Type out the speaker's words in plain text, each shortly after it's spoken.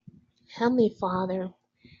Heavenly Father,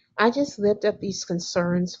 I just lift up these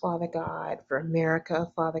concerns, Father God, for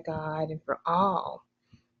America, Father God, and for all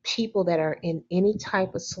people that are in any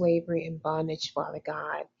type of slavery and bondage, Father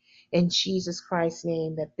God. In Jesus Christ's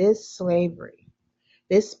name, that this slavery,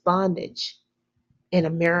 this bondage in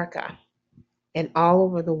America and all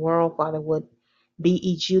over the world, Father, would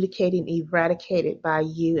be adjudicated and eradicated by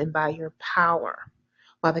you and by your power.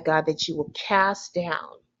 Father God, that you will cast down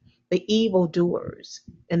the evildoers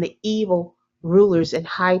and the evil rulers in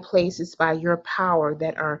high places by your power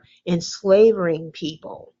that are enslaving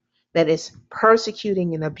people, that is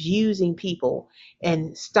persecuting and abusing people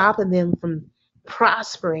and stopping them from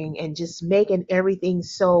prospering and just making everything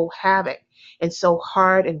so havoc and so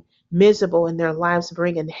hard and miserable in their lives,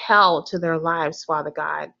 bringing hell to their lives, Father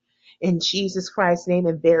God. In Jesus Christ's name,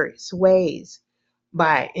 in various ways,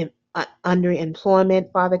 by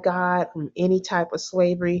underemployment, Father God, from any type of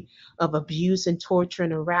slavery, of abuse and torture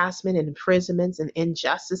and harassment and imprisonments and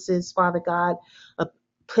injustices, Father God, of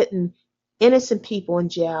putting innocent people in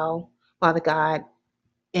jail, Father God,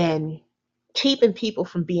 and keeping people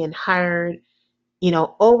from being hired,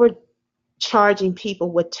 overcharging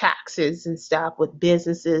people with taxes and stuff, with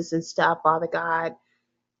businesses and stuff, Father God,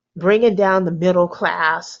 bringing down the middle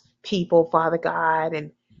class people, Father God,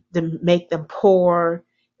 and to make them poor,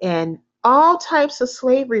 and all types of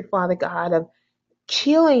slavery, Father God, of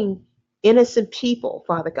killing innocent people,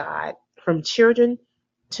 Father God, from children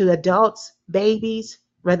to adults, babies,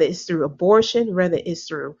 whether it's through abortion, whether it's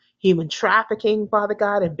through human trafficking, Father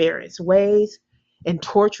God, in various ways, in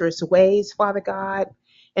torturous ways, Father God,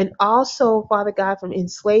 and also, Father God, from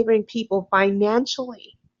enslaving people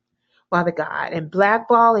financially, Father God, and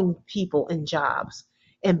blackballing people in jobs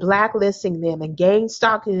and blacklisting them and gang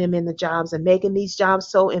stalking them in the jobs and making these jobs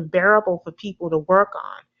so unbearable for people to work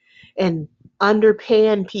on and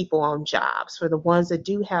underpaying people on jobs for the ones that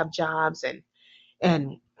do have jobs,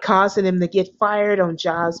 and causing them to get fired on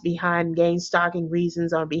jobs behind gang stalking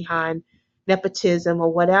reasons or behind nepotism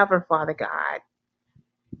or whatever, Father God,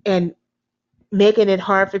 and making it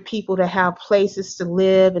hard for people to have places to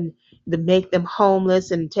live and to make them homeless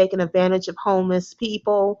and taking advantage of homeless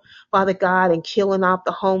people, Father God, and killing off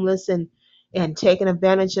the homeless and taking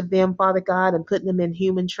advantage of them, Father God, and putting them in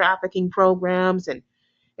human trafficking programs and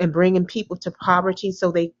bringing people to poverty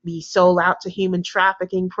so they be sold out to human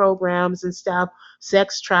trafficking programs and stuff,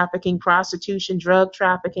 sex trafficking, prostitution, drug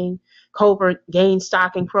trafficking, covert gain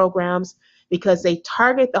stocking programs, because they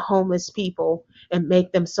target the homeless people and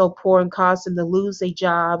make them so poor and cause them to lose their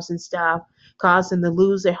jobs and stuff, cause them to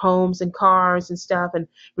lose their homes and cars and stuff and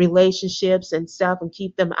relationships and stuff, and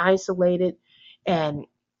keep them isolated and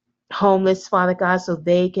homeless, Father God, so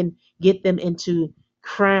they can get them into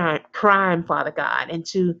crime, Father God,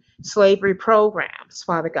 into slavery programs,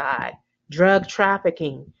 Father God, drug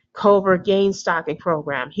trafficking, covert gain stocking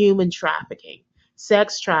program, human trafficking,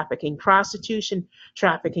 sex trafficking, prostitution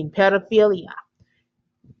trafficking, pedophilia,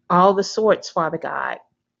 all the sorts, Father God.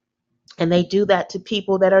 And they do that to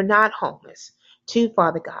people that are not homeless, too,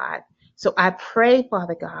 Father God. So I pray,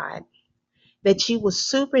 Father God, that you will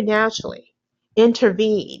supernaturally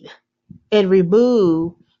intervene and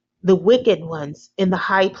remove the wicked ones in the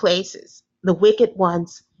high places, the wicked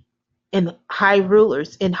ones and high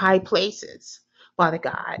rulers in high places, Father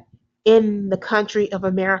God, in the country of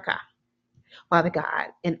America, Father God,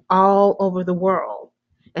 and all over the world,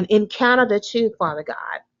 and in Canada too, Father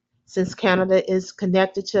God, since Canada is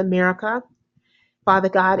connected to America, Father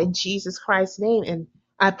God, in Jesus Christ's name. And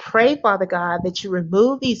I pray, Father God, that you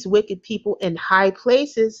remove these wicked people in high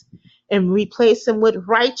places and replace them with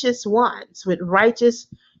righteous ones,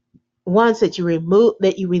 that you remove,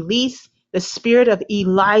 that you release the spirit of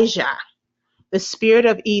Elijah, the spirit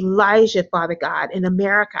of Elijah, Father God, in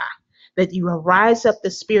America, that you will rise up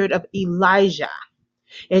the spirit of Elijah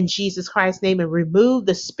in Jesus Christ's name and remove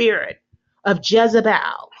the spirit of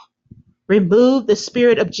Jezebel. Remove the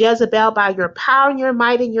spirit of Jezebel by your power and your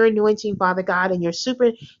might and your anointing, Father God, and your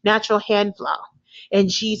supernatural hand flow. In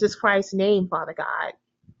Jesus Christ's name, Father God.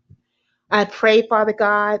 I pray, Father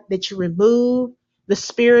God, that you remove the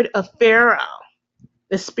spirit of Pharaoh,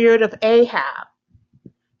 the spirit of Ahab,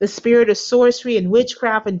 the spirit of sorcery and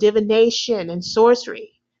witchcraft and divination and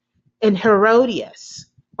sorcery and Herodias,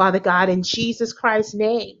 Father God, in Jesus Christ's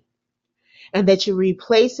name, and that you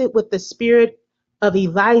replace it with the spirit of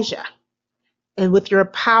Elijah, and with your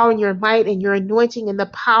power and your might and your anointing and the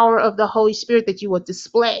power of the Holy Spirit, that you will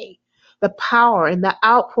display the power and the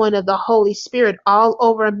outpouring of the Holy Spirit all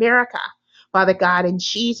over America, Father God, in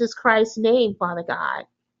Jesus Christ's name, Father God.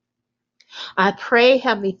 I pray,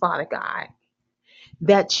 Heavenly Father God,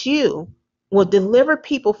 that you will deliver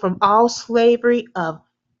people from all slavery of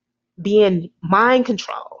being mind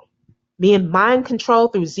controlled, through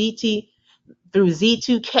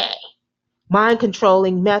Z2K, mind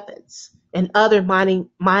controlling methods, and other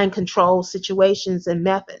mind control situations and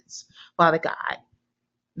methods, Father God,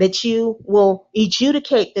 that you will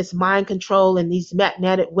ejudicate this mind control and these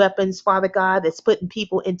magnetic weapons, Father God, that's putting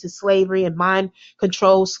people into slavery and mind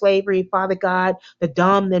control slavery, Father God, to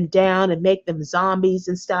dumb them down and make them zombies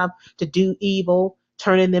and stuff to do evil,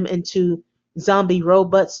 turning them into zombie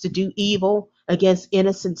robots to do evil against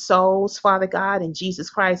innocent souls, Father God, in Jesus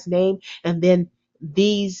Christ's name. And then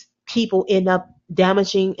these people end up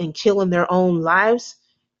damaging and killing their own lives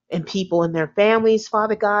and people and their families,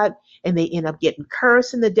 Father God, and they end up getting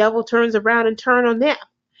cursed, and the devil turns around and turns on them,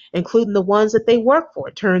 including the ones that they work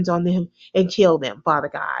for, turns on them and kill them, Father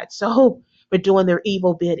God. So for doing their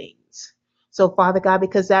evil biddings. So, Father God,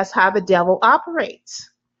 because that's how the devil operates.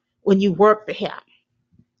 When you work for him,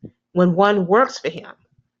 when one works for him,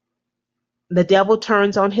 the devil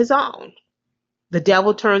turns on his own. The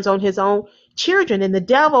devil turns on his own children, and the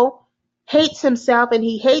devil hates himself and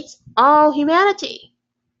he hates all humanity,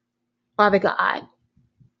 Father God.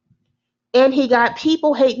 And he got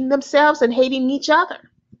people hating themselves and hating each other.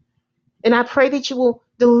 And I pray that you will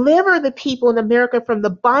deliver the people in America from the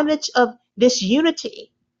bondage of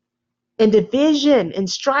disunity and division and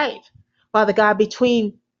strife, Father God,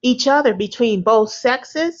 between each other, between both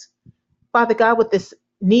sexes, Father God, with this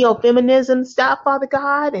neo-feminism stuff, Father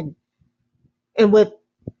God, and with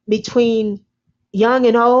between young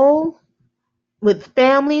and old, with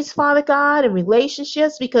families, Father God, and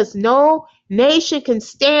relationships, because no nation can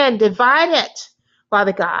stand divided,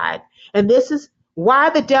 Father God. And this is why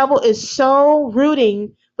the devil is so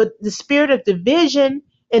rooting for the spirit of division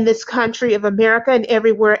in this country of America and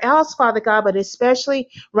everywhere else, Father God, but especially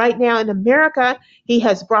right now in America, he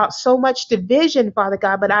has brought so much division, Father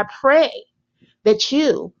God. But I pray that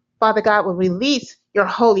you, Father God, will release your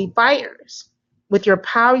holy fires with your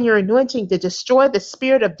power and your anointing to destroy the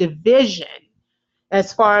spirit of division,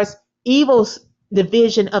 as far as evil's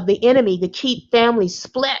division of the enemy, to keep families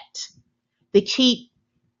split, to keep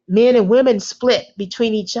men and women split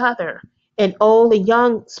between each other, and old and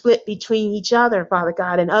young split between each other, Father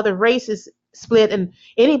God, and other races split, and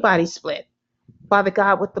anybody split. Father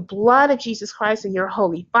God, with the blood of Jesus Christ and your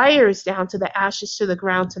holy fires down to the ashes to the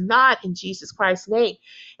ground tonight in Jesus Christ's name.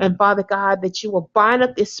 And Father God, that you will bind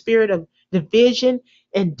up this spirit of division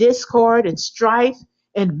and discord and strife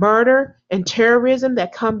and murder and terrorism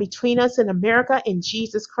that come between us in America in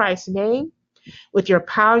Jesus Christ's name, with your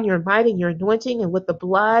power and your might and your anointing, and with the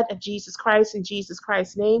blood of Jesus Christ in Jesus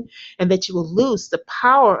Christ's name, and that you will loose the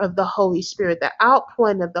power of the Holy Spirit, the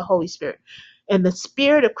outpouring of the Holy Spirit, and the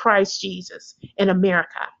Spirit of Christ Jesus in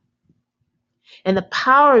America, and the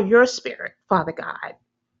power of your Spirit, Father God,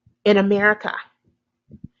 in America,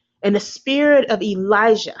 and the Spirit of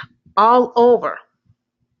Elijah all over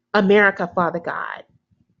America, Father God,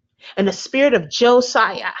 and the Spirit of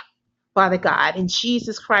Josiah, Father God, in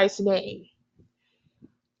Jesus Christ's name,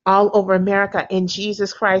 all over America, in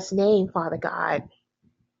Jesus Christ's name, Father God.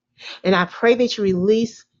 And I pray that you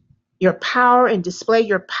release your power and display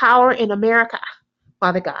your power in America,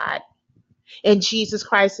 Father God, in Jesus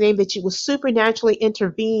Christ's name, that you will supernaturally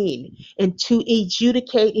intervene and to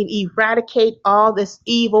ejudicate and eradicate all this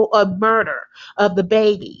evil of murder of the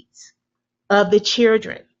babies, of the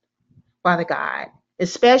children, Father God,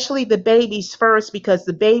 especially the babies first, because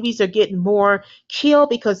the babies are getting more killed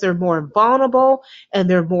because they're more vulnerable and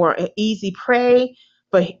they're more easy prey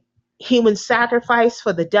for human sacrifice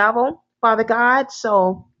for the devil, Father God.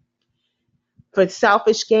 So for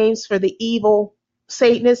selfish gains, for the evil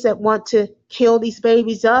Satanists that want to kill these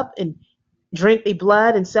babies up and drink the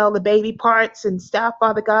blood and sell the baby parts and stuff,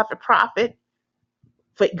 Father God, for profit,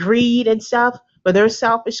 for greed and stuff, for their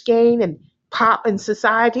selfish gain and pop in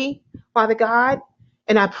society, Father God.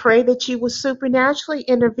 And I pray that you will supernaturally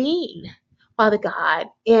intervene, Father God,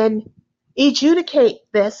 and ejudicate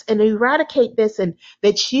this and eradicate this, and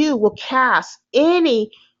that you will cast any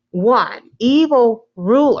one evil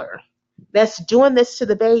ruler that's doing this to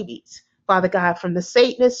the babies, Father God, from the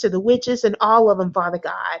Satanists to the witches and all of them, Father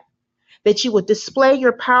God, that you would display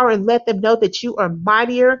your power and let them know that you are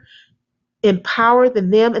mightier in power than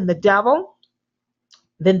them and the devil,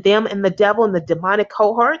 and the demonic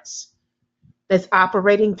cohorts that's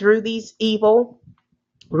operating through these evil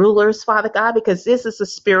rulers, Father God, because this is a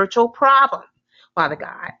spiritual problem, Father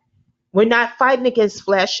God. We're not fighting against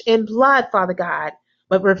flesh and blood, Father God,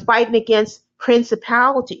 but we're fighting against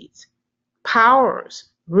principalities, powers,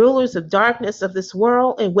 rulers of darkness of this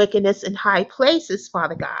world, and wickedness in high places,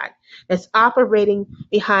 Father God, that's operating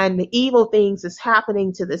behind the evil things that's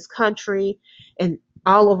happening to this country and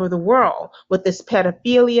all over the world with this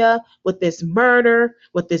pedophilia, with this murder,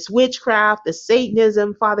 with this witchcraft, this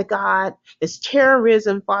Satanism, Father God, this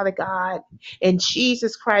terrorism, Father God, in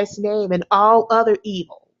Jesus Christ's name, and all other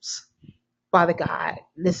evils, Father God,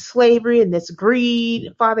 this slavery and this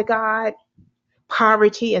greed, Father God,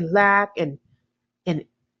 poverty and lack and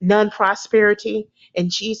non-prosperity. In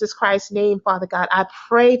Jesus Christ's name, Father God, I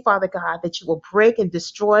pray, Father God, that you will break and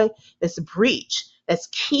destroy this breach that's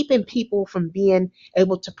keeping people from being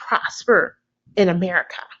able to prosper in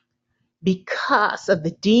America because of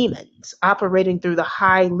the demons operating through the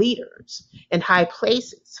high leaders and high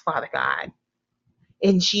places, Father God.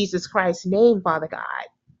 In Jesus Christ's name, Father God,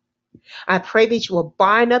 I pray that you will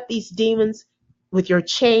bind up these demons with your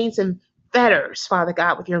chains and fetters, Father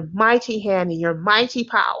God, with your mighty hand and your mighty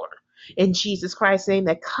power. In Jesus Christ's name,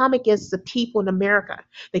 that come against the people in America,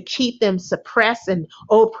 that keep them suppressed and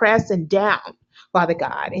oppressed and down, Father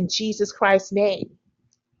God, in Jesus Christ's name.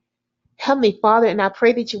 Heavenly Father, and I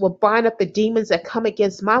pray that you will bind up the demons that come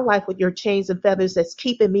against my life with your chains and feathers that's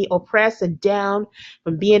keeping me oppressed and down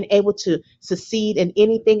from being able to succeed in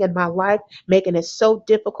anything in my life, making it so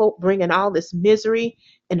difficult, bringing all this misery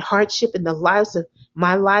and hardship in the lives of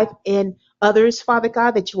my life and others, Father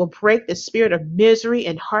God, that you will break the spirit of misery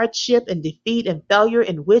and hardship and defeat and failure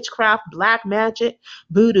and witchcraft, black magic,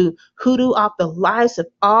 voodoo, hoodoo off the lives of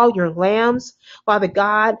all your lambs, Father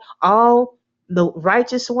God, all the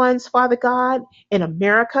righteous ones, Father God, in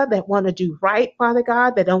America that want to do right, Father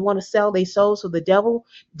God, that don't want to sell their souls to the devil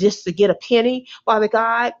just to get a penny, Father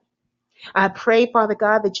God. I pray, Father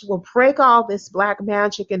God, that you will break all this black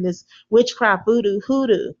magic and this witchcraft, voodoo,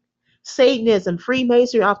 hoodoo, Satanism,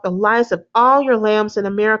 Freemasonry off the lives of all your lambs in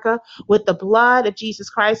America with the blood of Jesus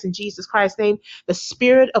Christ in Jesus Christ's name. The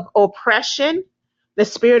spirit of oppression, the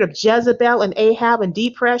spirit of Jezebel and Ahab and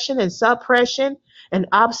depression and suppression and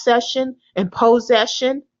obsession and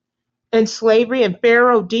possession and slavery and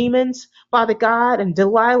Pharaoh demons, Father God, and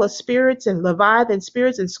Delilah spirits and Leviathan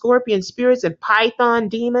spirits and scorpion spirits and python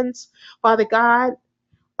demons, Father God,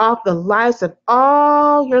 off the lives of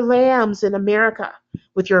all your lambs in America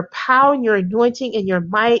with your power and your anointing and your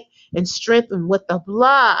might and strength and with the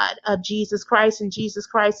blood of Jesus Christ in Jesus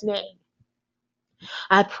Christ's name.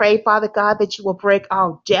 I pray, Father God, that you will break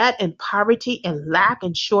all debt and poverty and lack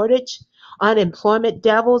and shortage, unemployment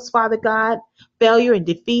devils, Father God, failure and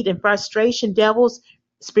defeat and frustration devils,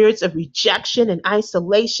 spirits of rejection and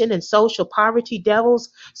isolation and social poverty devils,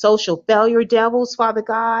 social failure devils, Father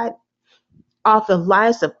God, off the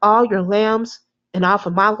lives of all your lambs and off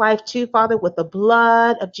of my life too, Father, with the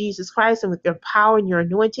blood of Jesus Christ and with your power and your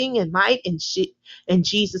anointing and might in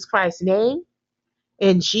Jesus Christ's name.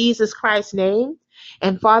 In Jesus Christ's name.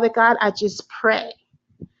 And Father God, I just pray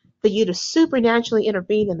for you to supernaturally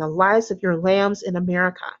intervene in the lives of your lambs in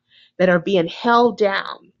America that are being held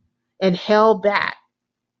down and held back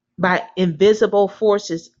by invisible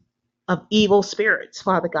forces of evil spirits,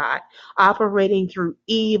 Father God, operating through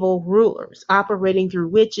evil rulers, operating through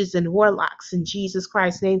witches and warlocks in Jesus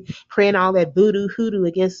Christ's name, praying all that voodoo hoodoo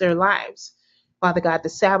against their lives, Father God, to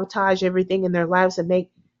sabotage everything in their lives and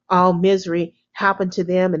make all misery happen to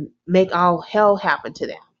them and make all hell happen to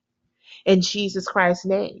them. In Jesus Christ's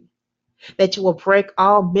name, that you will break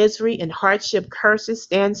all misery and hardship curses,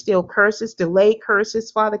 standstill curses, delay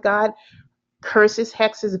curses, Father God, curses,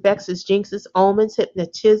 hexes, vexes, jinxes, omens,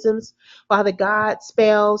 hypnotisms, Father God,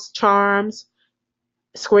 spells, charms,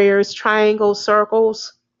 squares, triangles,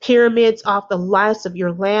 circles, pyramids off the lives of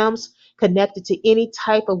your lambs connected to any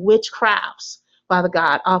type of witchcrafts, Father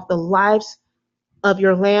God, off the lives of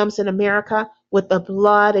your lambs in America with the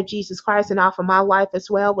blood of Jesus Christ and off of my life as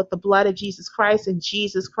well with the blood of Jesus Christ in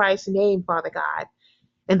Jesus Christ's name, Father God,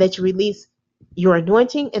 and that you release your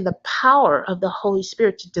anointing and the power of the Holy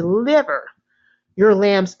Spirit to deliver your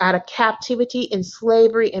lambs out of captivity and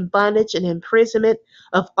slavery and bondage and imprisonment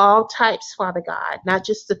of all types, Father God, not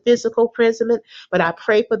just the physical imprisonment, but I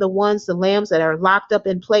pray for the ones, the lambs that are locked up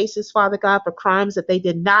in places, Father God, for crimes that they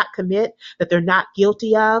did not commit, that they're not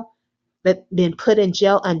guilty of, that been put in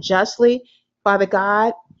jail unjustly, Father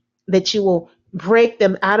God, that you will break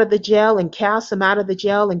them out of the jail and cast them out of the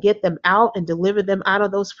jail and get them out and deliver them out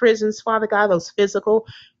of those prisons, Father God, those physical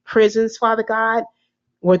prisons, Father God,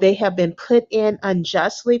 where they have been put in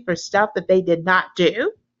unjustly for stuff that they did not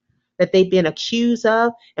do, that they've been accused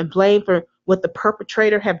of and blamed for what the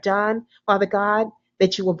perpetrator have done, Father God,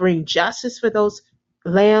 that you will bring justice for those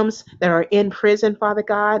lambs that are in prison, Father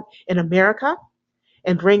God, in America,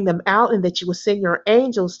 and bring them out, and that you will send your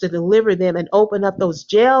angels to deliver them and open up those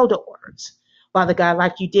jail doors, Father God,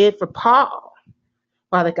 like you did for Paul,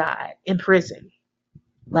 Father God, in prison,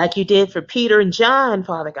 like you did for Peter and John,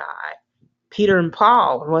 Father God, Peter and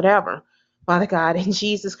Paul or whatever, Father God, in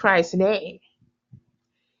Jesus Christ's name.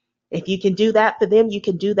 If you can do that for them, you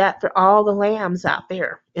can do that for all the lambs out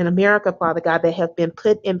there in America, Father God, that have been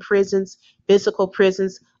put in prisons, physical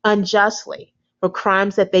prisons, unjustly for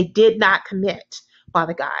crimes that they did not commit,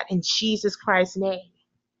 Father God, in Jesus Christ's name.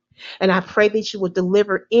 And I pray that you will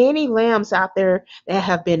deliver any lambs out there that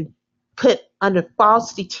have been put under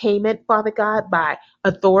false detainment, Father God, by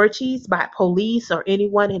authorities, by police or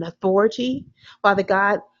anyone in authority, Father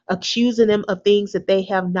God, accusing them of things that they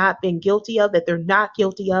have not been guilty of, that they're not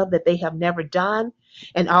guilty of, that they have never done.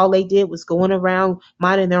 And all they did was going around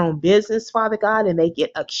minding their own business, Father God, and they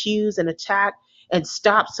get accused and attacked and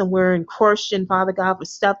stopped somewhere and questioned, Father God, for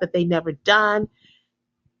stuff that they never done,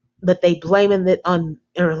 but they blaming it on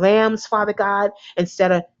their lambs, Father God,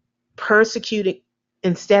 instead of persecuting,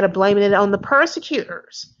 instead of blaming it on the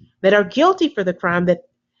persecutors that are guilty for the crime, that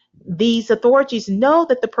these authorities know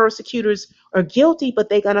that the persecutors are guilty, but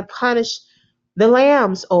they're going to punish the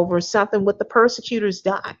lambs over something what the persecutors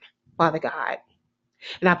done, Father God.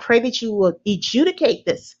 And I pray that you will ejudicate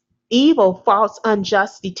this evil, false,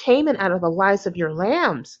 unjust detainment out of the lives of your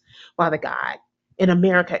lambs, Father God, in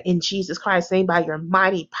America, in Jesus Christ's name, by your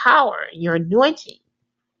mighty power and your anointing,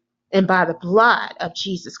 and by the blood of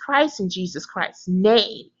Jesus Christ, in Jesus Christ's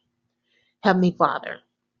name. Heavenly Father,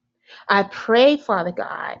 I pray, Father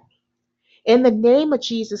God, in the name of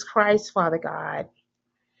Jesus Christ, Father God,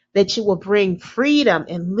 that you will bring freedom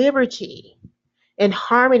and liberty and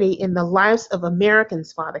harmony in the lives of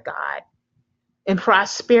Americans, Father God, and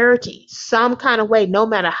prosperity, some kind of way, no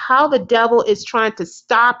matter how the devil is trying to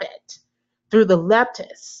stop it, through the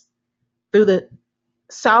leftists, through the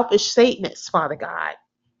selfish Satanists, Father God.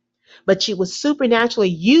 But you will supernaturally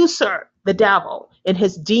usurp the devil and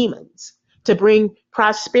his demons to bring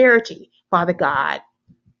prosperity, Father God,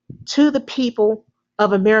 to the people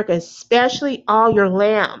of America, especially all your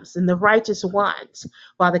lambs and the righteous ones,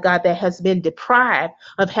 Father God, that has been deprived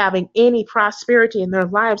of having any prosperity in their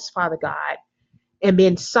lives, Father God, and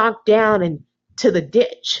being sunk down into the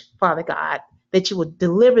ditch, Father God, that you would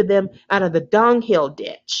deliver them out of the dunghill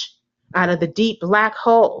ditch, out of the deep black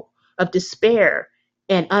hole of despair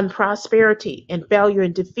and unprosperity and failure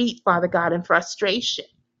and defeat, Father God, and frustration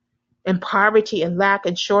and poverty and lack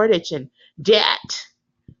and shortage and debt,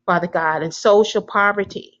 Father God, and social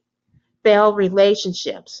poverty, failed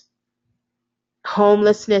relationships,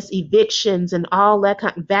 homelessness, evictions, and all that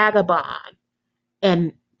kind of vagabond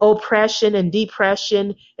and oppression and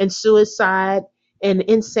depression and suicide and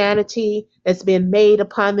insanity that's been made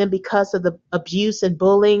upon them because of the abuse and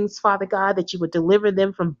bullying, Father God, that you would deliver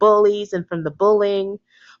them from bullies and from the bullying,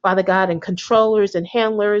 Father God, and controllers and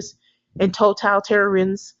handlers and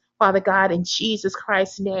totalitarians, Father God, in Jesus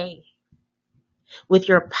Christ's name. With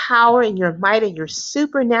your power and your might and your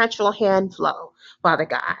supernatural hand flow, Father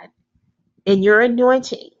God, in your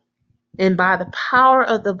anointing, and by the power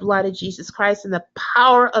of the blood of Jesus Christ and the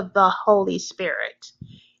power of the Holy Spirit,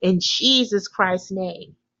 in Jesus Christ's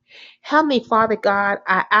name. Heavenly Father God,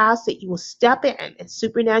 I ask that you will step in and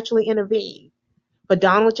supernaturally intervene for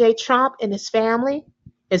Donald J. Trump and his family,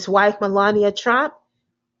 his wife Melania Trump,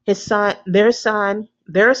 his son, their son,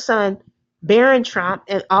 Barron Trump,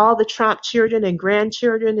 and all the Trump children and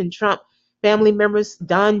grandchildren and Trump family members,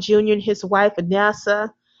 Don Jr. and his wife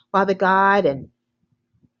Vanessa, Father God, and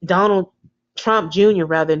Donald Trump Jr.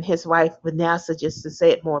 rather than his wife Vanessa, just to say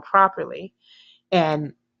it more properly,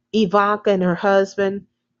 and Ivanka and her husband,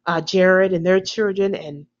 Jared, and their children,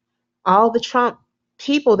 and all the Trump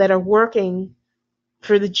people that are working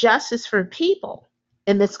for the justice for people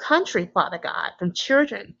in this country, Father God, from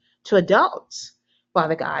children to adults,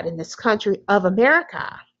 Father God, in this country of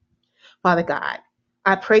America, Father God.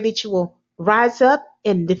 I pray that you will rise up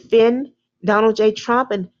and defend Donald J.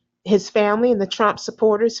 Trump and his family and the Trump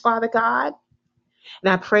supporters, Father God.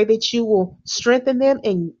 And I pray that you will strengthen them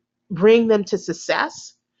and bring them to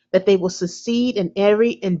success, that they will succeed in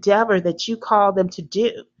every endeavor that you call them to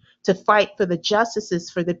do, to fight for the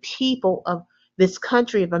justices for the people of this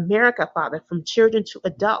country of America, Father, from children to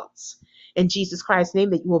adults. In Jesus Christ's name,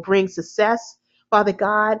 that you will bring success, Father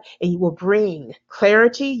God, and you will bring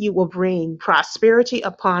clarity, you will bring prosperity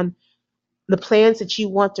upon the plans that you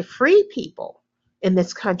want to free people in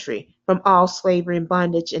this country from all slavery and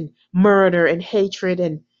bondage and murder and hatred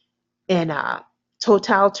and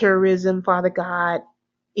totalitarianism, Father God,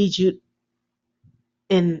 Egypt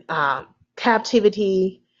in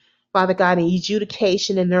captivity, Father God, and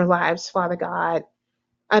adjudication in their lives, Father God.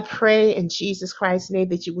 I pray in Jesus Christ's name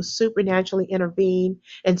that you will supernaturally intervene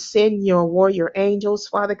and send your warrior angels,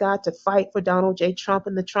 Father God, to fight for Donald J. Trump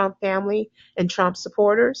and the Trump family and Trump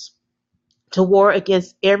supporters, to war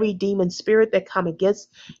against every demon spirit that come against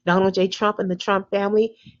Donald J. Trump and the Trump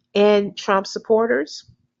family and Trump supporters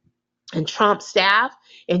and Trump staff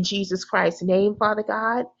in Jesus Christ's name, Father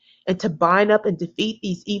God, and to bind up and defeat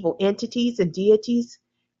these evil entities and deities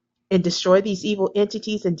and destroy these evil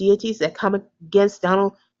entities and deities that come against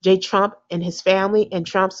Donald J. Trump and his family and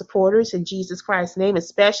Trump supporters in Jesus Christ's name,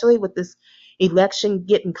 especially with this election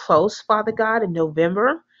getting close, Father God, in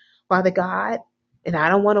November, Father God. And I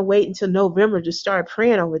don't want to wait until November to start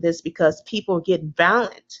praying over this because people are getting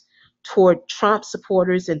violent toward Trump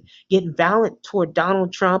supporters and getting violent toward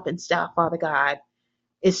Donald Trump and stuff, Father God.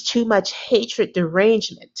 It's too much hatred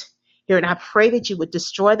derangement here. And I pray that you would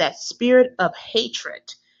destroy that spirit of hatred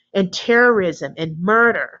and terrorism and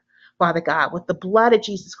murder, Father God, with the blood of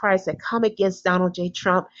Jesus Christ that come against Donald J.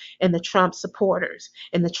 Trump and the Trump supporters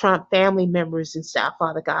and the Trump family members and stuff,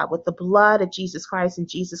 Father God, with the blood of Jesus Christ in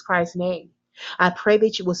Jesus Christ's name. I pray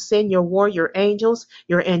that you will send your warrior angels,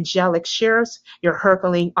 your angelic sheriffs, your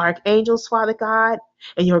Herculean archangels, Father God,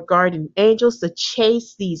 and your guardian angels to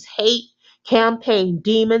chase these hate campaign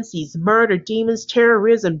demons, these murder demons,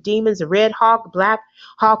 terrorism demons, red hawk, black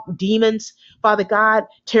hawk demons, Father God,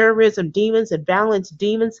 terrorism demons and violence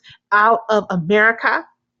demons out of America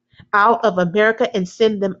and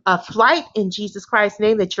send them a flight in Jesus Christ's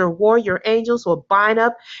name, that your warrior angels will bind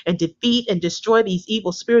up and defeat and destroy these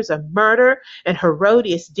evil spirits of murder and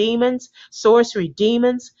Herodias demons, sorcery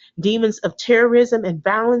demons, demons of terrorism and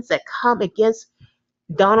violence that come against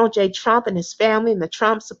Donald J. Trump and his family and the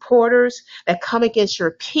Trump supporters, that come against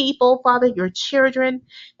your people, Father, your children,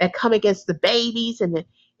 that come against the babies and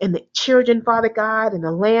the children, Father God, and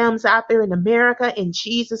the lambs out there in America, in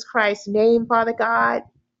Jesus Christ's name, Father God.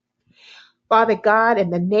 Father God, in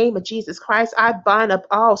the name of Jesus Christ, I bind up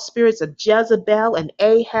all spirits of Jezebel and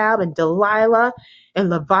Ahab and Delilah and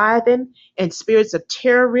Leviathan and spirits of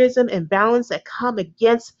terrorism and violence that come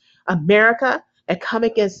against America, that come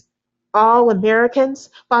against all Americans,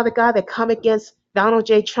 Father God, that come against Donald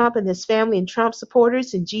J. Trump and his family and Trump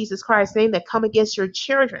supporters in Jesus Christ's name, that come against your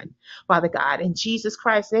children, Father God, in Jesus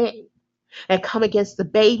Christ's name, that come against the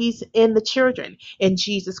babies and the children in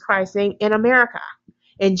Jesus Christ's name in America.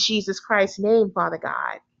 In Jesus Christ's name, Father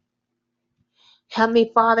God.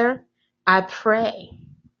 Heavenly Father, I pray,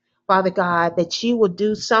 Father God, that you will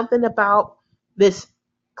do something about this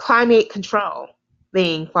climate control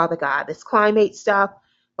thing, Father God, this climate stuff,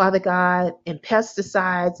 Father God, and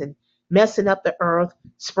pesticides and messing up the earth,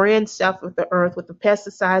 spraying stuff with the earth with the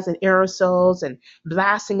pesticides and aerosols and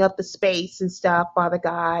blasting up the space and stuff, Father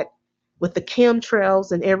God, with the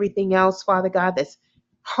chemtrails and everything else, Father God, that's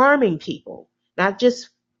harming people, not just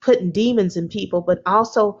putting demons in people, but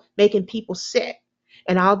also making people sick.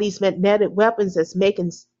 And all these magnetic weapons that's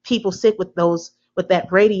making people sick with that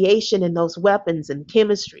radiation and those weapons and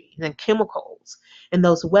chemistry and chemicals and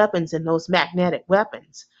those weapons and those magnetic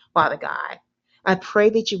weapons, Father God. I pray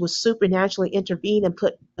that you will supernaturally intervene and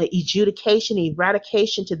put adjudication,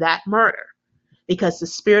 eradication to that murder, because the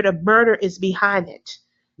spirit of murder is behind it.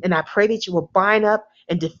 And I pray that you will bind up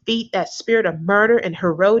and defeat that spirit of murder and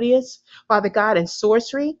Herodias, Father God, and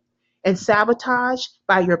sorcery and sabotage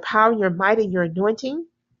by your power and your might and your anointing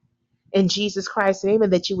in Jesus Christ's name,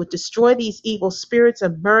 and that you would destroy these evil spirits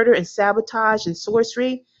of murder and sabotage and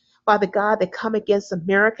sorcery, Father God, that come against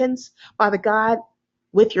Americans, Father God,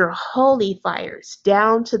 with your holy fires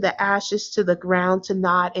down to the ashes, to the ground, to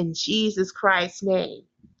naught in Jesus Christ's name.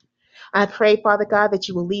 I pray, Father God, that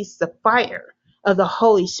you release the fire of the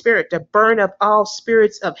Holy Spirit to burn up all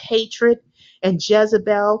spirits of hatred and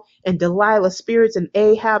Jezebel and Delilah spirits and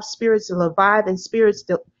Ahab spirits and Leviathan spirits,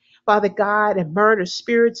 Father God, and murder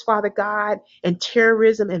spirits, Father God, and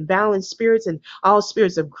terrorism and violent spirits and all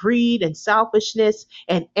spirits of greed and selfishness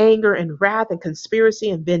and anger and wrath and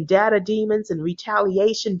conspiracy and vendetta demons and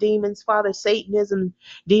retaliation demons, Father, Satanism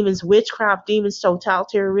demons, witchcraft demons,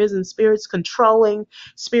 totalitarianism spirits, controlling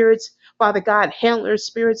spirits, Father God, handler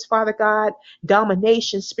spirits, Father God,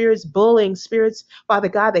 domination spirits, bullying spirits, Father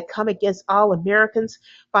God, that come against all Americans,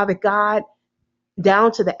 Father God,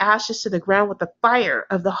 down to the ashes, to the ground with the fire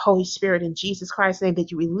of the Holy Spirit in Jesus Christ's name,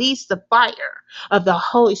 that you release the fire of the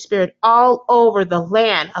Holy Spirit all over the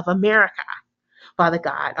land of America, Father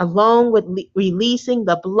God, along with releasing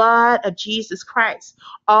the blood of Jesus Christ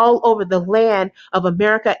all over the land of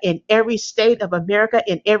America, in every state of America,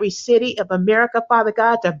 in every city of America, Father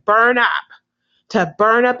God, to burn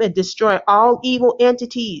up and destroy all evil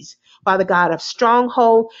entities, Father God, of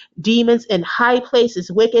stronghold demons in high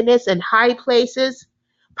places, wickedness in high places,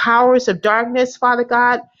 powers of darkness, Father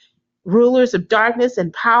God, rulers of darkness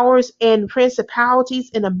and powers and principalities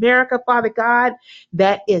in America, Father God,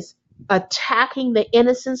 that is attacking the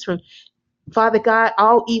innocents from Father God,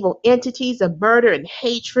 all evil entities of murder and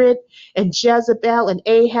hatred and Jezebel and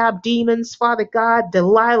Ahab demons, Father God,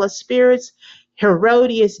 Delilah spirits,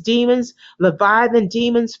 Herodias demons, Leviathan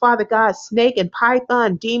demons, Father God, snake and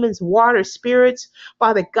python demons, water spirits,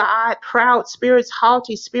 Father God, proud spirits,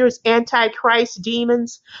 haughty spirits, antichrist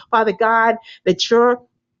demons, Father God, that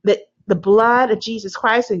the blood of Jesus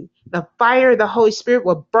Christ and the fire of the Holy Spirit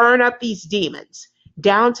will burn up these demons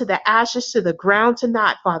down to the ashes, to the ground, to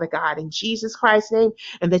naught, Father God, in Jesus Christ's name,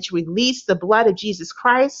 and that you release the blood of Jesus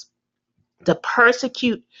Christ to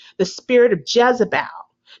persecute the spirit of Jezebel,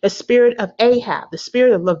 the spirit of Ahab, the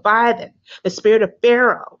spirit of Leviathan, the spirit of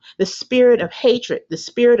Pharaoh, the spirit of hatred, the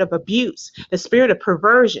spirit of abuse, the spirit of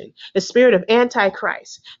perversion, the spirit of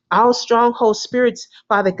Antichrist, all stronghold spirits,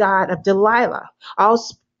 Father God, of Delilah, all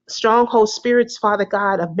stronghold spirits, Father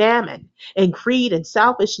God, of mammon and greed and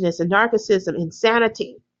selfishness and narcissism,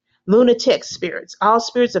 insanity, lunatic spirits, all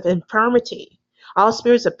spirits of infirmity, all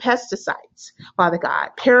spirits of pesticides, Father God,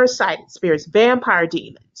 parasitic spirits, vampire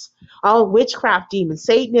demons, all witchcraft demons,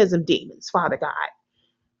 Satanism demons, Father God.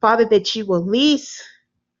 Father, that you will release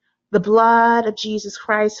the blood of Jesus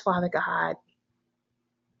Christ, Father God,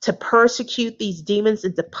 to persecute these demons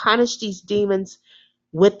and to punish these demons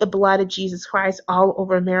with the blood of Jesus Christ all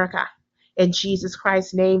over America. In Jesus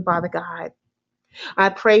Christ's name, Father God. I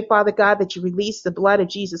pray, Father God, that you release the blood of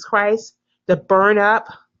Jesus Christ to burn up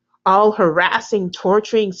all harassing,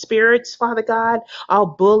 torturing spirits, Father God, all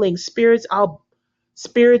bullying spirits, all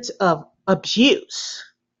spirits of abuse,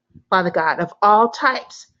 Father God, of all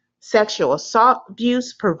types, sexual assault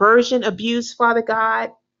abuse, perversion abuse, Father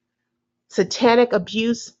God, satanic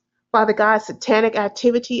abuse, Father God, satanic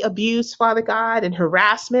activity abuse, Father God, and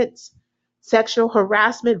harassments, sexual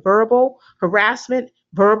harassment, verbal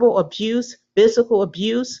abuse, physical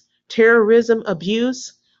abuse, terrorism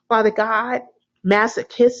abuse, Father God,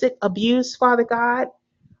 masochistic abuse, Father God,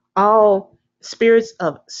 all spirits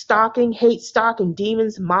of stalking, hate stalking,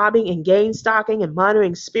 demons, mobbing and gang stalking and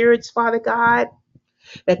monitoring spirits, Father God,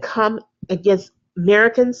 that come against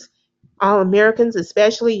Americans, all Americans,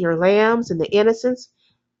 especially your lambs and the innocents,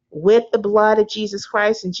 with the blood of Jesus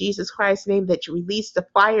Christ, in Jesus Christ's name, that you release the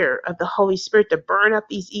fire of the Holy Spirit to burn up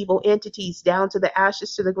these evil entities down to the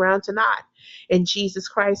ashes, to the ground, to naught. In Jesus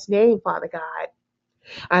Christ's name, Father God.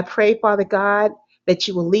 I pray, Father God, that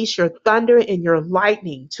you release your thunder and your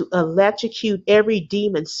lightning to electrocute every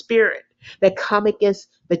demon spirit that come against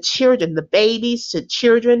the children, the babies to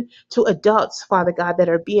children to adults, Father God, that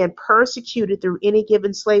are being persecuted through any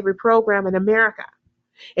given slavery program in America.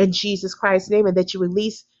 In Jesus Christ's name, and that you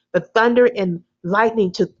release the thunder and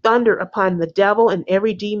lightning to thunder upon the devil and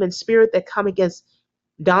every demon spirit that come against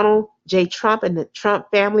Donald J. Trump and the Trump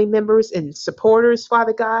family members and supporters,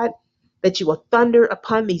 Father God, that you will thunder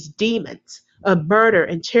upon these demons of murder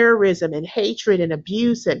and terrorism and hatred and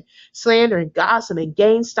abuse and slander and gossip and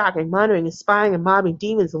gain stalking, monitoring and spying and mobbing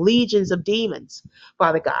demons, legions of demons,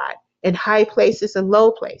 Father God, in high places and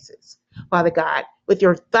low places, Father God, with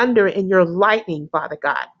your thunder and your lightning, Father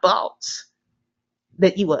God, bolts,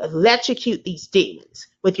 that you will electrocute these demons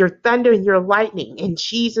with your thunder and your lightning in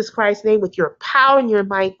Jesus Christ's name, with your power and your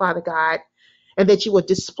might, Father God, and that you will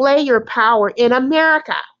display your power in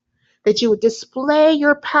America, that you would display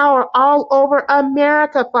your power all over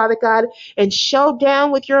America, Father God, and show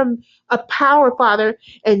down with your power, Father,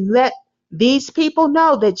 and let these people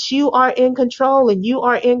know that you are in control and you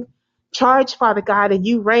are in charge, Father God, and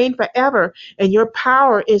you reign forever, and your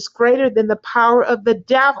power is greater than the power of the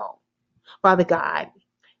devil, Father God.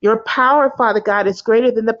 Your power, Father God, is greater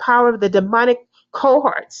than the power of the demonic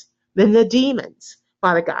cohorts, than the demons,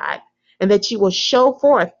 Father God, and that you will show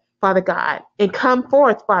forth, Father God, and come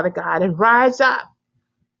forth, Father God, and rise up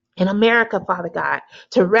in America, Father God,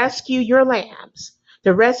 to rescue your lambs,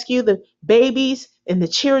 to rescue the babies and the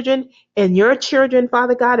children and your children,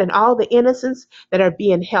 Father God, and all the innocents that are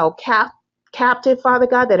being held captive, Father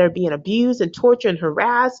God, that are being abused and tortured and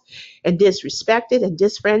harassed and disrespected and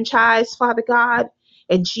disfranchised, Father God,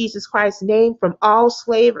 in Jesus Christ's name, from all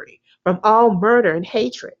slavery, from all murder and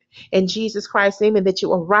hatred, in Jesus Christ's name, and that you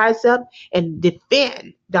will rise up and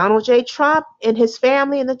defend Donald J. Trump and his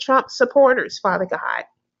family and the Trump supporters, Father God,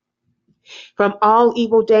 from all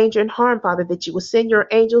evil, danger, and harm, Father, that you will send your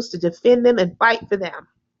angels to defend them and fight for them,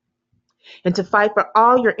 and to fight for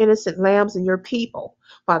all your innocent lambs and your people,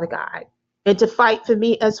 Father God, and to fight for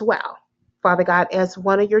me as well, Father God, as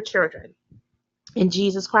one of your children. In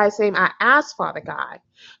Jesus Christ's name, I ask, Father God,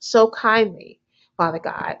 so kindly, Father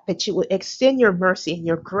God, that you would extend your mercy and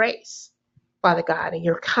your grace, Father God, and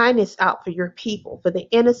your kindness out for your people, for the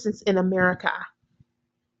innocents in America,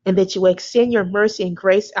 and that you will extend your mercy and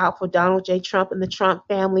grace out for Donald J. Trump and the Trump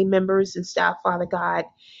family members and staff, Father God,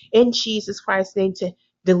 in Jesus Christ's name, to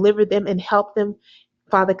deliver them and help them,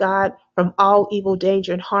 Father God, from all evil,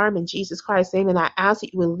 danger, and harm in Jesus Christ's name. And I ask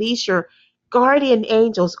that you release your guardian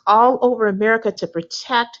angels all over America to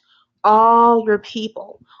protect all your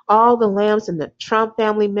people, all the lambs and the Trump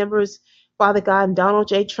family members, Father God, and Donald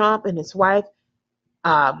J. Trump and his wife,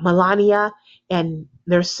 Melania, and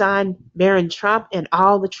their son, Barron Trump, and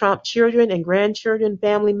all the Trump children and grandchildren,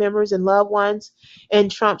 family members and loved ones,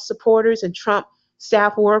 and Trump supporters and Trump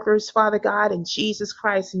staff workers, Father God, in Jesus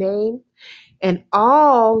Christ's name, and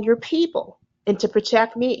all your people, and to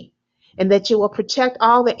protect me, and that you will protect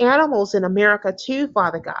all the animals in America too,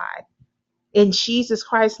 Father God, in Jesus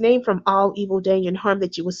Christ's name, from all evil, danger, and harm,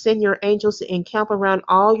 that you will send your angels to encamp around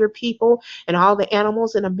all your people and all the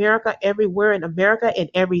animals in America, everywhere in America, in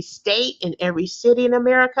every state, in every city in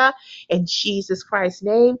America, in Jesus Christ's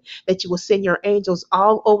name, that you will send your angels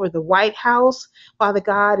all over the White House, Father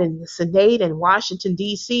God, and the Senate and Washington,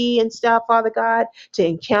 D.C. and stuff, Father God, to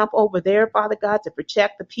encamp over there, Father God, to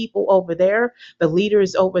protect the people over there, the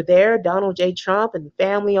leaders over there, Donald J. Trump and the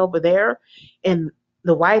family over there, and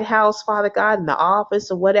the White House, Father God, in the office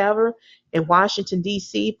or whatever, in Washington,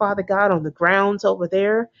 D.C., Father God, on the grounds over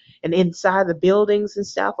there and inside the buildings and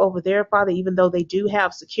stuff over there, Father, even though they do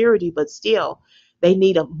have security, but still, they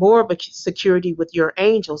need more of a security with your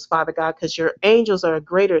angels, Father God, because your angels are a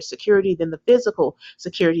greater security than the physical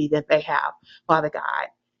security that they have, Father God.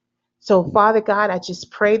 So, Father God, I just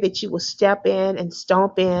pray that you will step in and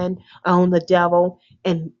stomp in on the devil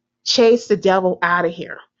and chase the devil out of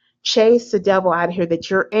here. Chase the devil out of here,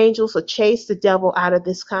 that your angels will chase the devil out of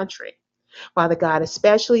this country. Father God,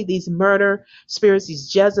 especially these murder spirits,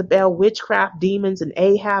 these Jezebel, witchcraft demons, and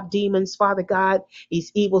Ahab demons, Father God,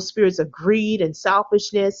 these evil spirits of greed and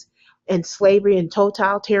selfishness and slavery and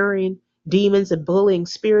totalitarian demons and bullying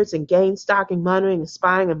spirits and gain stalking, monitoring, and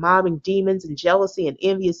spying and mobbing demons and jealousy and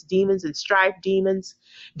envious demons and strife demons,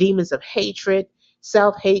 demons of hatred,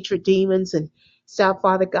 self-hatred demons and stuff,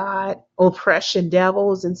 Father God, oppression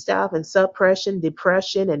devils and stuff, and suppression,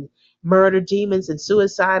 depression, and murder demons and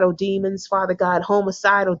suicidal demons, Father God,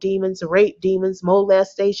 homicidal demons, rape demons,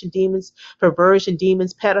 molestation demons, perversion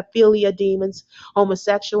demons, pedophilia demons,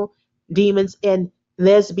 homosexual demons, and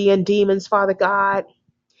lesbian demons, Father God,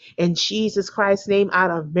 in Jesus Christ's name,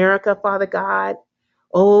 out of America, Father God.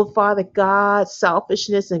 Oh, Father God,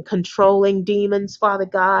 selfishness and controlling demons, Father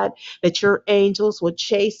God, that your angels will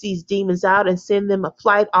chase these demons out and send them a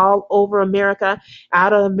flight all over America,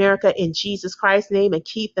 out of America in Jesus Christ's name, and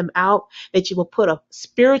keep them out, that you will put a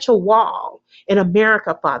spiritual wall in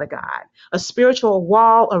America, Father God, a spiritual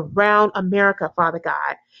wall around America, Father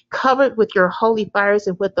God, covered with your holy fires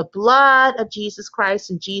and with the blood of Jesus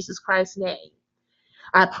Christ in Jesus Christ's name.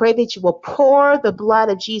 I pray that you will pour the blood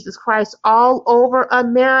of Jesus Christ all over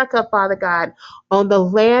America, Father God, on the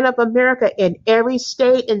land of America, in every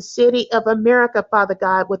state and city of America, Father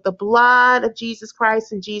God, with the blood of Jesus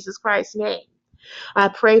Christ in Jesus Christ's name. I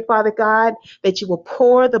pray, Father God, that you will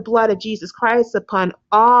pour the blood of Jesus Christ upon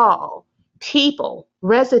all people,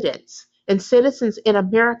 residents, and citizens in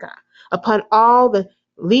America, upon all the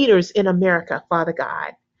leaders in America, Father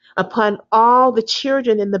God, upon all the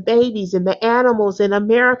children and the babies and the animals in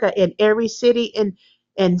America, in every city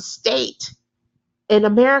and state in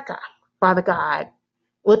America, Father God,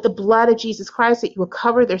 with the blood of Jesus Christ, that you will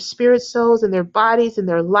cover their spirit, souls, and their bodies and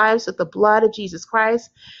their lives with the blood of Jesus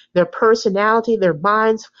Christ, their personality, their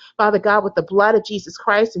minds, Father God, with the blood of Jesus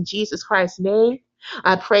Christ in Jesus Christ's name.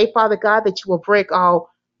 I pray, Father God, that you will break all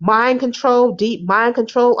mind control, deep mind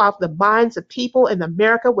control off the minds of people in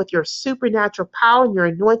America with your supernatural power and your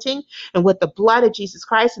anointing, and with the blood of Jesus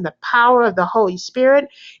Christ and the power of the Holy Spirit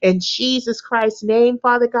in Jesus Christ's name,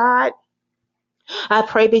 Father God. I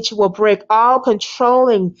pray that you will break all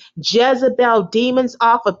controlling Jezebel demons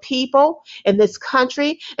off of people in this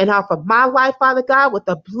country and off of my life, Father God, with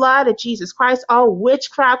the blood of Jesus Christ, all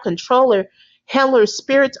witchcraft controller, handler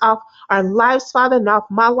spirits off our lives, Father, and off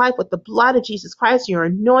my life with the blood of Jesus Christ, your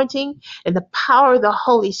anointing and the power of the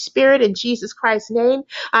Holy Spirit in Jesus Christ's name.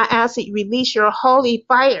 I ask that you release your holy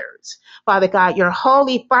fires, Father God, your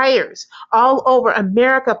holy fires all over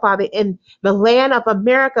America, Father, in the land of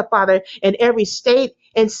America, Father, in every state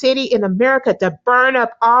and city in America, to burn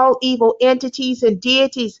up all evil entities and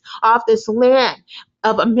deities off this land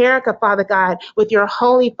of America, Father God, with your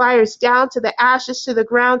holy fires down to the ashes, to the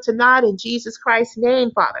ground tonight in Jesus Christ's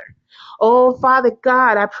name, Father. Oh, Father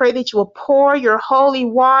God, I pray that you will pour your holy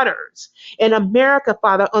waters in America,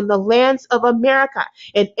 Father, on the lands of America,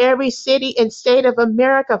 in every city and state of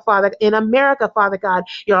America, Father, in America, Father God,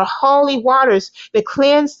 your holy waters that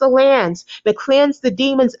cleanse the lands, that cleanse the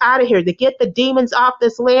demons out of here, to get the demons off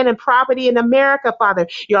this land and property in America, Father,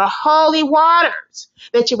 your holy waters,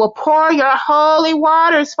 that you will pour your holy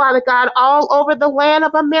waters, Father God, all over the land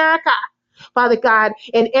of America. Father God,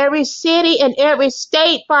 in every city and every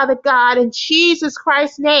state, Father God, in Jesus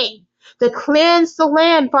Christ's name, to cleanse the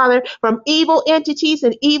land, Father, from evil entities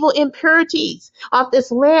and evil impurities of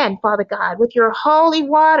this land, Father God, with your holy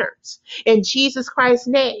waters, in Jesus Christ's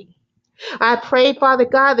name. I pray, Father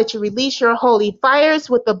God, that you release your holy fires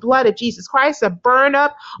with the blood of Jesus Christ to burn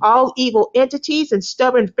up all evil entities and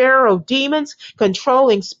stubborn Pharaoh demons,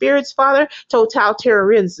 controlling spirits, Father,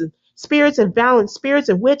 totalitarianism, spirits and violent spirits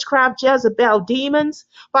and witchcraft, Jezebel demons,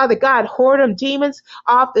 Father God, whoredom demons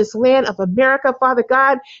off this land of America, Father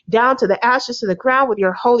God, down to the ashes to the ground with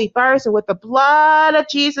your holy fires and with the blood of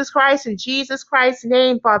Jesus Christ in Jesus Christ's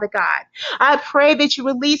name, Father God. I pray that you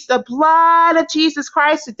release the blood of Jesus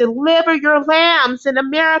Christ to deliver your lambs in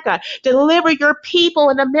America, deliver your people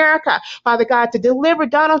in America, Father God, to deliver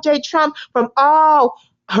Donald J. Trump from all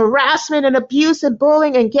harassment and abuse and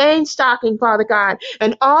bullying and gang stalking, Father God,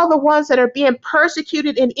 and all the ones that are being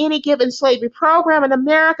persecuted in any given slavery program in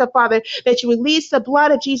America, Father, that you release the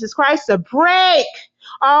blood of Jesus Christ to break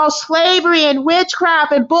all slavery and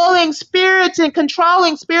witchcraft and bullying spirits and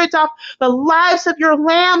controlling spirits off the lives of your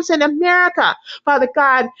lambs in America, Father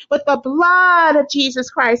God, with the blood of Jesus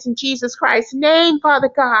Christ in Jesus Christ's name, Father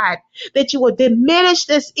God, that you will diminish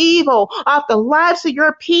this evil off the lives of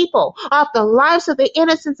your people, off the lives of the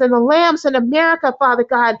innocents and the lambs in America, Father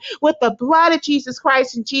God, with the blood of Jesus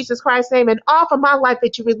Christ in Jesus Christ's name, and off of my life,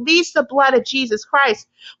 that you release the blood of Jesus Christ,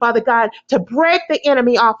 Father God, to break the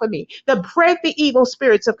enemy off of me, to break the evil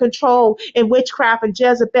spirits of control and witchcraft and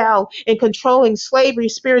Jezebel and controlling slavery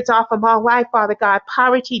spirits off of my life, Father God,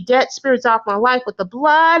 poverty, debt spirits off my life with the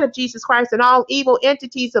blood of Jesus Christ, and all evil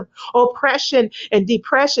entities of oppression and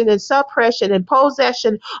depression and suppression and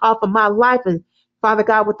possession off of my life, and Father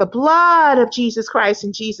God, with the blood of Jesus Christ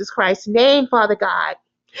in Jesus Christ's name, Father God.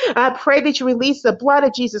 I pray that you release the blood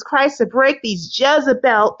of Jesus Christ to break these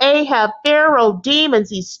Jezebel, Ahab, Pharaoh demons,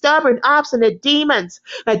 these stubborn, obstinate demons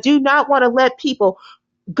that do not want to let people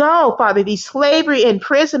go, Father, these slavery,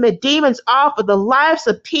 imprisonment demons off of the lives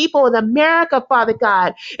of people in America, Father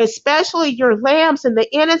God, especially your lambs and the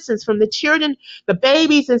innocents from the children, the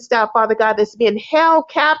babies and stuff, Father God, that's being held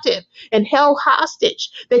captive and held hostage,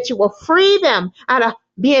 that you will free them out of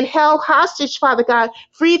being held hostage, Father God,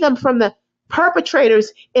 free them from the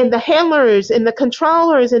perpetrators and the handlers and the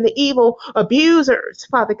controllers and the evil abusers,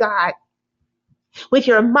 Father God, with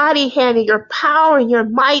your mighty hand and your power and your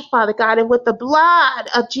might, Father God, and with the blood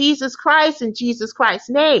of Jesus Christ in Jesus Christ's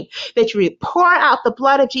name, that you pour out the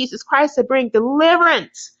blood of Jesus Christ to bring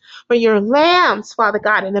deliverance for your lambs, Father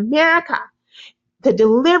God, in America, to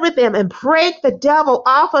deliver them and break the devil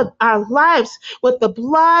off of our lives with the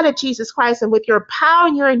blood of Jesus Christ and with your power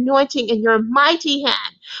and your anointing and your mighty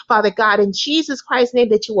hand, Father God, in Jesus Christ's name,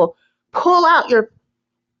 that you will pull out your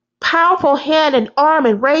powerful hand and arm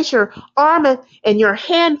and raise your arm and your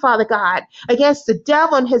hand, Father God, against the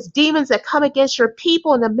devil and his demons that come against your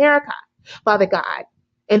people in America, Father God.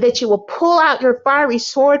 And that you will pull out your fiery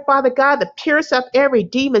sword, Father God, to pierce up every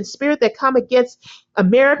demon spirit that come against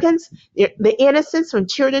Americans, the innocents from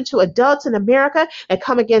children to adults in America that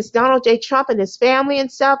come against Donald J. Trump and his family and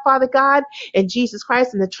stuff, Father God, and Jesus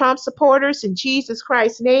Christ and the Trump supporters, in Jesus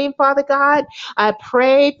Christ's name, Father God. I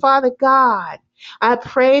pray, Father God, I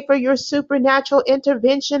pray for your supernatural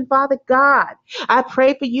intervention, Father God. I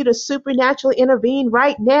pray for you to supernaturally intervene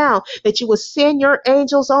right now, that you will send your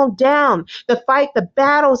angels on down to fight the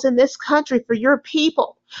battles in this country for your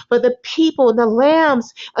people, for the people and the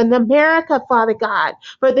lambs in America, Father God,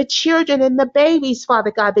 for the children and the babies, Father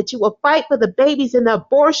God, that you will fight for the babies in the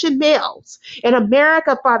abortion mills in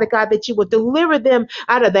America, Father God, that you will deliver them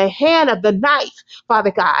out of the hand of the knife, Father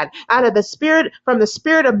God, out of the spirit, from the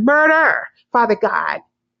spirit of murder, Father God,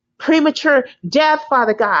 premature death,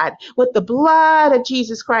 Father God, with the blood of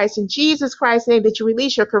Jesus Christ, in Jesus Christ's name, that you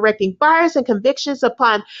release your correcting fires and convictions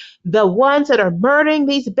upon the ones that are murdering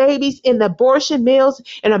these babies in the abortion mills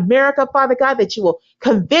in America, Father God, that you will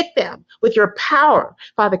convict them with your power,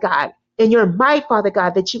 Father God, and your might, Father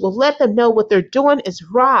God, that you will let them know what they're doing is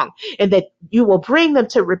wrong, and that you will bring them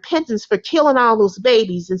to repentance for killing all those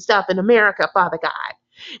babies and stuff in America, Father God.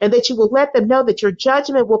 And that you will let them know that your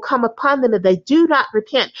judgment will come upon them if they do not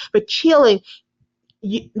repent for killing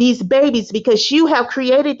these babies, because you have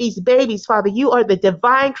created these babies, Father. You are the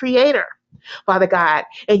divine creator, Father God,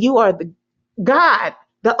 and you are the God,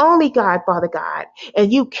 the only God, Father God,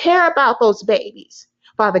 and you care about those babies,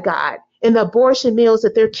 Father God, and the abortion mills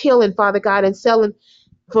that they're killing, Father God, and selling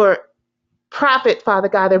for profit, Father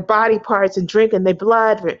God, their body parts and drinking their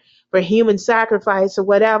blood for human sacrifice or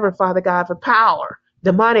whatever, Father God, for power,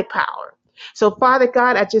 demonic power. So, Father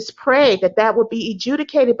God, I just pray that that would be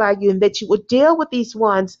adjudicated by you and that you would deal with these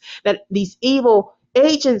ones, that these evil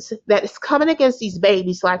agents that is coming against these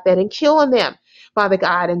babies like that and killing them, Father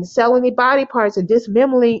God, and selling their body parts and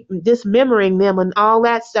dismembering them and all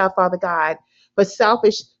that stuff, Father God, for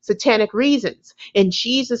selfish satanic reasons. In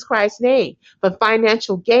Jesus Christ's name, for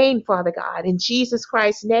financial gain, Father God, in Jesus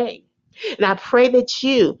Christ's name. And I pray that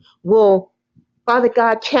you will, Father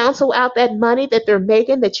God, cancel out that money that they're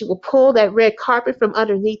making, that you will pull that red carpet from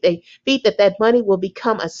underneath their feet, that that money will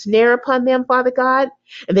become a snare upon them, Father God,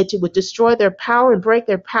 and that you would destroy their power and break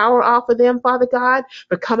their power off of them, Father God,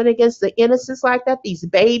 for coming against the innocents like that, these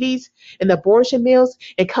babies in the abortion mills,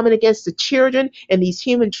 and coming against the children in these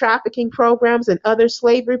human trafficking programs and other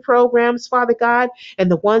slavery programs, Father God, and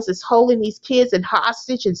the ones that's holding these kids in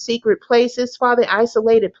hostage in secret places, Father,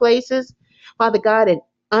 isolated places, Father God, and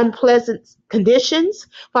unpleasant conditions,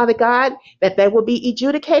 Father God, that they will be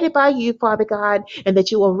adjudicated by you, Father God, and that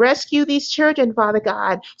you will rescue these children, Father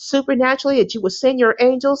God, supernaturally, that you will send your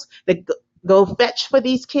angels that go fetch for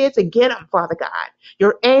these kids and get them, Father God,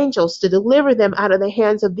 your angels to deliver them out of the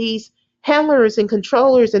hands of these handlers and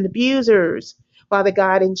controllers and abusers, Father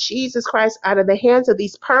God, in Jesus Christ, out of the hands of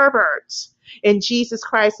these perverts, in Jesus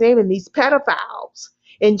Christ's name, and these pedophiles,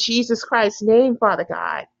 in Jesus Christ's name, Father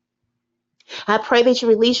God. I pray that you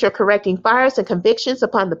release your correcting fires and convictions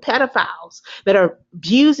upon the pedophiles that are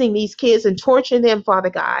abusing these kids and torturing them, Father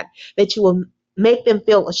God, that you will make them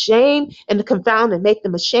feel ashamed and confounded, make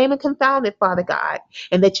them ashamed and confounded, Father God,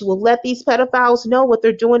 and that you will let these pedophiles know what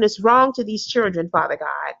they're doing is wrong to these children, Father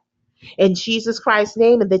God, in Jesus Christ's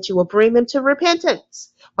name, and that you will bring them to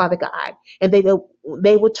repentance, Father God, and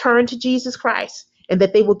they will turn to Jesus Christ, and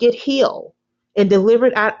that they will get healed and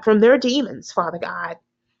delivered out from their demons, Father God,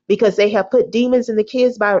 because they have put demons in the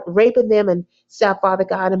kids by raping them and stuff, Father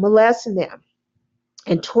God, and molesting them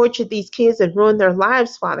and tortured these kids and ruined their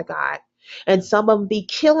lives, Father God. And some of them be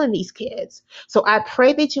killing these kids. So I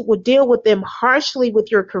pray that you will deal with them harshly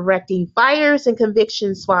with your correcting fires and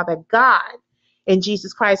convictions, Father God, in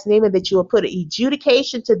Jesus Christ's name, and that you will put an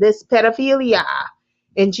adjudication to this pedophilia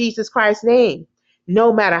in Jesus Christ's name,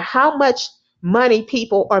 no matter how much money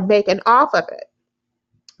people are making off of it,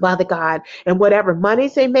 Father God, and whatever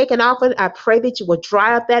monies they making off of it, I pray that you will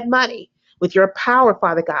dry up that money with your power,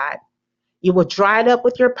 Father God. You will dry it up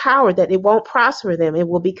with your power, that it won't prosper them. It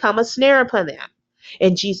will become a snare upon them.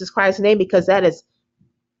 In Jesus Christ's name, because that is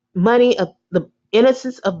money of the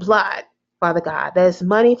innocence of blood, Father God. That is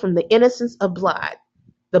money from the innocence of blood,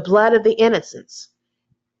 the blood of the innocents,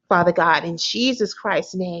 Father God, in Jesus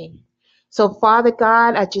Christ's name. So, Father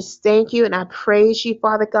God, I just thank you and I praise you,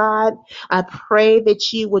 Father God. I pray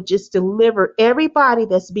that you would just deliver everybody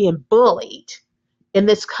that's being bullied in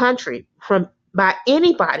this country from by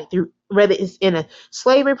anybody, through whether it's in a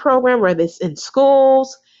slavery program, whether it's in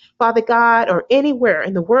schools, Father God, or anywhere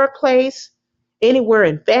in the workplace, anywhere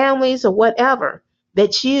in families or whatever,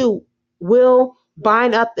 that you will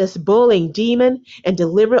bind up this bullying demon and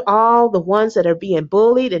deliver all the ones that are being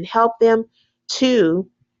bullied and help them to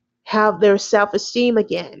have their self-esteem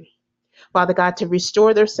again. Father God, to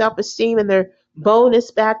restore their self-esteem and their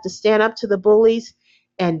boldness back to stand up to the bullies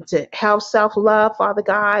and to have self-love, Father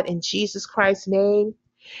God, in Jesus Christ's name.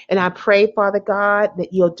 And I pray, Father God,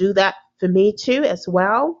 that you'll do that for me too as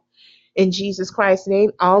well, in Jesus Christ's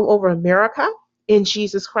name, all over America, in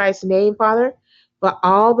Jesus Christ's name, Father, but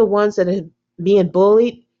all the ones that are being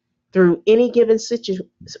bullied through any given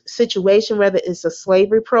situation, whether it's a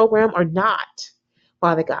slavery program or not,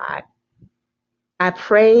 Father God. I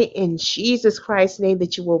pray in Jesus Christ's name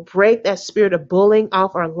that you will break that spirit of bullying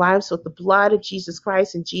off our lives with the blood of Jesus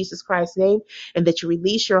Christ in Jesus Christ's name, and that you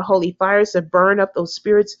release your holy fires to burn up those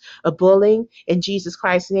spirits of bullying in Jesus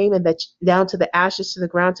Christ's name, and that down to the ashes, to the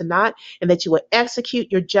ground, to naught, and that you will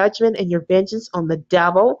execute your judgment and your vengeance on the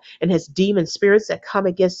devil and his demon spirits that come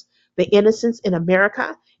against the innocents in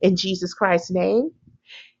America in Jesus Christ's name,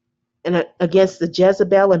 and against the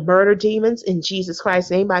Jezebel and murder demons in Jesus Christ's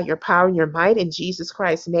name, by your power and your might in Jesus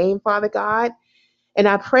Christ's name, Father God. And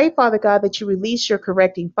I pray, Father God, that you release your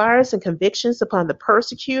correcting fires and convictions upon the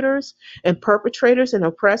persecutors and perpetrators and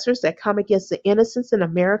oppressors that come against the innocents in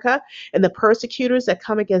America, and the persecutors that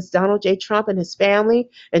come against Donald J. Trump and his family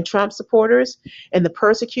and Trump supporters, and the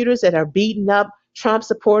persecutors that are beating up Trump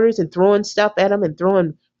supporters and throwing stuff at them and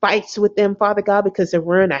throwing fights with them, Father God, because they're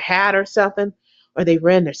wearing a hat or something, or they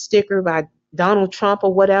ran their sticker by Donald Trump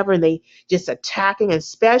or whatever, and they just attacking,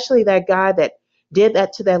 especially that guy that did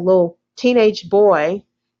that to that little teenage boy,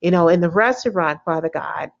 in the restaurant, Father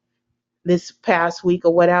God, this past week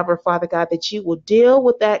or whatever, Father God, that you will deal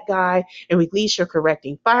with that guy and release your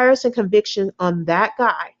correcting fires and conviction on that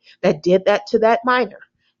guy that did that to that minor.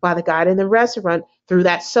 Father God, in the restaurant, threw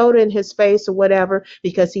that soda in his face or whatever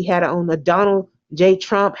because he had on a Donald J.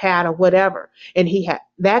 Trump hat or whatever. And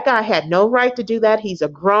that guy had no right to do that. He's a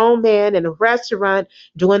grown man in a restaurant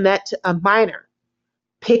doing that to a minor,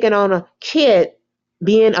 picking on a kid,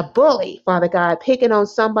 being a bully, Father God, picking on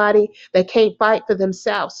somebody that can't fight for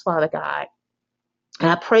themselves, Father God. And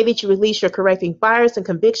I pray that you release your correcting fires and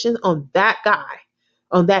conviction on that guy,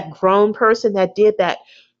 on that grown person that did that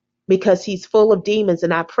because he's full of demons.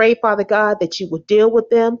 And I pray, Father God, that you will deal with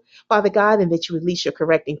them, Father God, and that you release your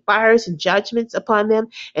correcting fires and judgments upon them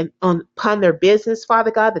and upon their business, Father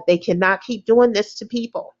God, that they cannot keep doing this to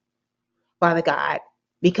people, Father God,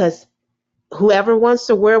 because whoever wants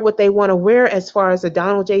to wear what they want to wear as far as a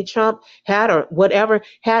Donald J. Trump hat or whatever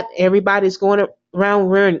hat, everybody's going around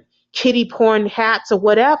wearing kitty porn hats or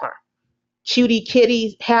whatever, cutie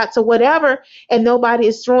kitty hats or whatever, and nobody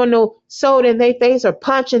is throwing no soda in their face or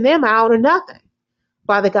punching them out or nothing,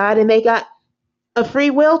 Father God, and they got a free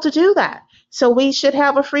will to do that. So we should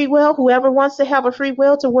have a free will. Whoever wants to have a free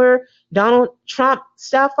will to wear Donald Trump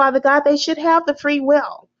stuff, Father God, they should have the free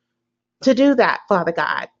will to do that, Father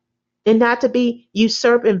God, and not to be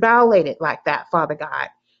usurped and violated like that, Father God.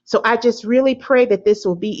 So I just really pray that this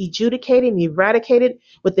will be adjudicated and eradicated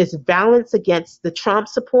with this violence against the Trump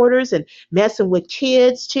supporters and messing with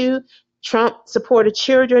kids too, Trump supported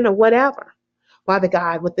children or whatever. Father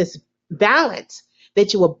God, with this balance,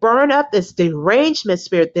 that you will burn up this derangement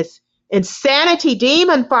spirit, this insanity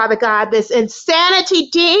demon, Father God, this insanity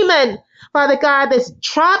demon, Father God, this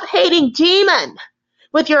Trump hating demon,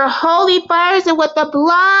 with your holy fires and with the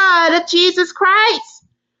blood of Jesus Christ,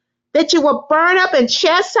 that you will burn up and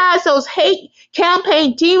chastise those hate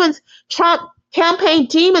campaign demons, Trump campaign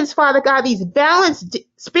demons, Father God, these balanced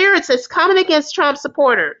spirits that's coming against Trump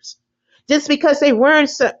supporters just because they wearing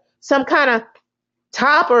some kind of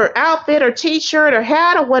top or outfit or t-shirt or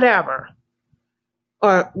hat or whatever,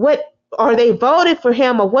 or they voted for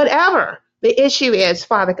him or whatever the issue is,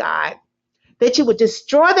 Father God, that you would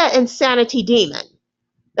destroy that insanity demon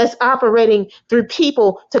that's operating through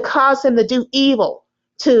people to cause them to do evil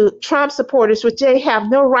to Trump supporters, which they have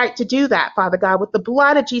no right to do that, Father God, with the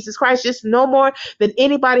blood of Jesus Christ, just no more than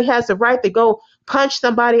anybody has the right to go punch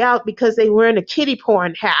somebody out because they wearing a kitty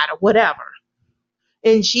porn hat or whatever.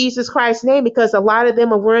 In Jesus Christ's name, because a lot of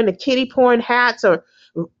them are wearing the kitty porn hats or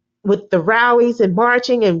with the rallies and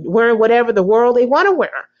marching and wearing whatever the world they want to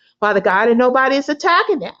wear, Father God, and nobody is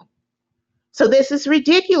attacking them. So this is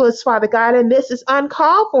ridiculous, Father God, and this is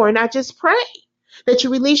uncalled for. And I just pray that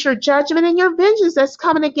you release your judgment and your vengeance that's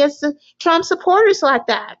coming against the Trump supporters like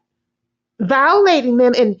that, violating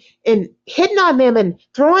them and hitting on them and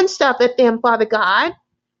throwing stuff at them, Father God,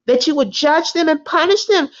 that you would judge them and punish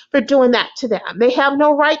them for doing that to them. They have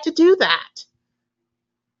no right to do that.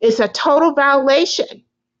 It's a total violation.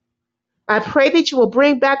 I pray that you will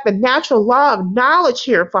bring back the natural law of knowledge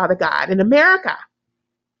here, Father God, in America,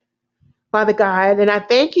 Father God. And I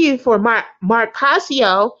thank you for Mark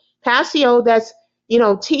Passio, that's,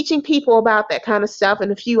 teaching people about that kind of stuff,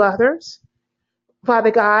 and a few others, Father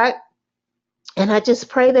God. And I just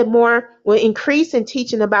pray that more will increase in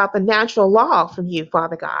teaching about the natural law from you,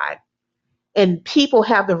 Father God. And people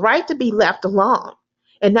have the right to be left alone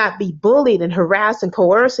and not be bullied and harassed and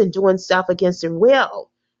coerced and doing stuff against their will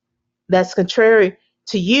that's contrary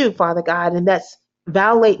to you, Father God, and that's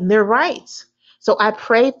violating their rights. So I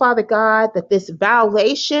pray, Father God, that this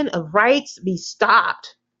violation of rights be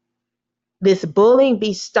stopped, this bullying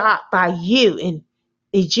be stopped by you and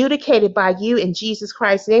adjudicated by you in Jesus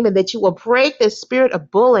Christ's name, and that you will break this spirit of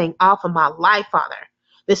bullying off of my life, Father,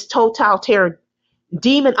 this totalitarian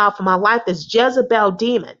demon off of my life, this Jezebel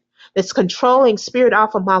demon, this controlling spirit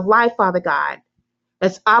off of my life, Father God,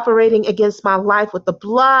 that's operating against my life with the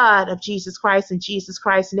blood of Jesus Christ in Jesus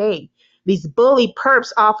Christ's name. These bully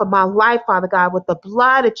perps off of my life, Father God, with the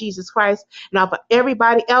blood of Jesus Christ, and off of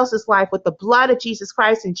everybody else's life with the blood of Jesus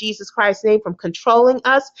Christ in Jesus Christ's name, from controlling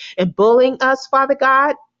us and bullying us, Father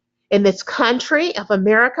God, in this country of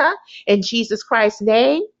America, in Jesus Christ's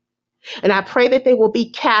name. And I pray that they will be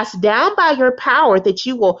cast down by your power, that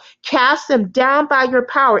you will cast them down by your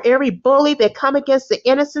power. Every bully that come against the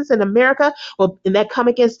innocents in America and that come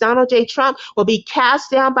against Donald J. Trump will be cast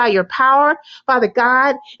down by your power, Father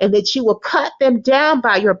God, and that you will cut them down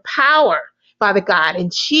by your power, Father God, in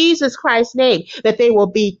Jesus Christ's name, that they will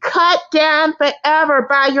be cut down forever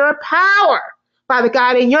by your power, Father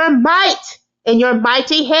God, in your might, in your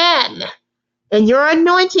mighty hand, and your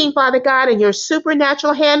anointing, Father God, and your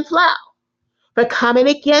supernatural hand flow, for coming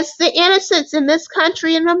against the innocents in this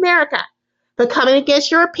country in America, for coming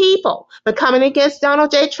against your people, for coming against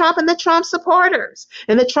Donald J. Trump and the Trump supporters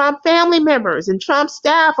and the Trump family members and Trump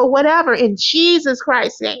staff or whatever, in Jesus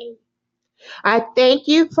Christ's name. I thank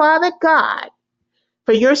you, Father God,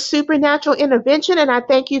 for your supernatural intervention, and I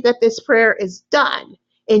thank you that this prayer is done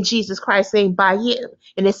in Jesus Christ's name by you,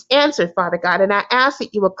 and it's answered, Father God. And I ask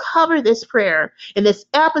that you will cover this prayer in this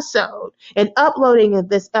episode and uploading of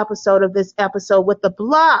this episode with the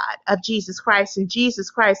blood of Jesus Christ in Jesus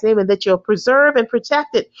Christ's name, and that you'll preserve and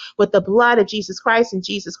protect it with the blood of Jesus Christ in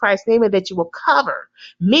Jesus Christ's name, and that you will cover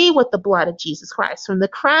me with the blood of Jesus Christ from the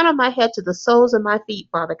crown of my head to the soles of my feet,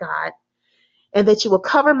 Father God. And that you will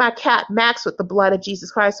cover my cat Max with the blood of Jesus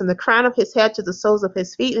Christ from the crown of his head to the soles of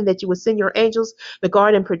his feet, and that you will send your angels to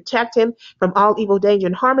guard and protect him from all evil, danger,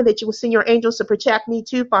 and harm, and that you will send your angels to protect me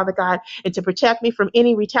too, Father God, and to protect me from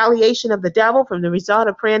any retaliation of the devil from the result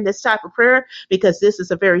of praying this type of prayer, because this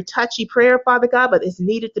is a very touchy prayer, Father God, but it's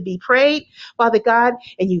needed to be prayed, Father God,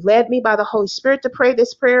 and you led me by the Holy Spirit to pray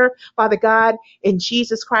this prayer, Father God, in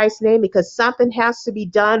Jesus Christ's name, because something has to be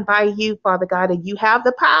done by you, Father God, and you have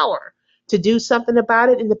the power to do something about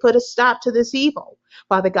it and to put a stop to this evil,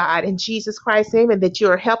 Father God, in Jesus Christ's name, and that you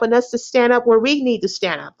are helping us to stand up where we need to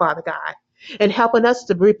stand up, Father God, and helping us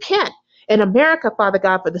to repent in America, Father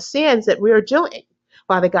God, for the sins that we are doing,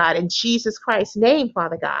 Father God, in Jesus Christ's name,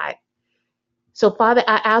 Father God. So, Father,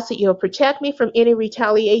 I ask that you'll protect me from any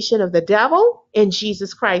retaliation of the devil in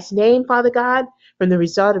Jesus Christ's name, Father God, from the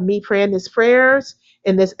result of me praying these prayers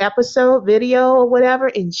in this episode, video, or whatever,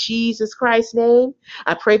 in Jesus Christ's name.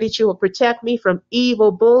 I pray that you will protect me from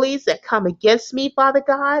evil bullies that come against me, Father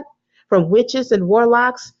God, from witches and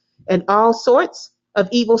warlocks and all sorts of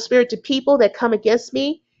evil spirited people that come against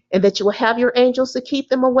me, and that you will have your angels to keep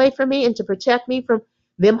them away from me and to protect me from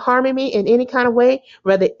them harming me in any kind of way,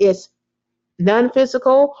 whether it's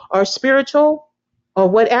non-physical or spiritual or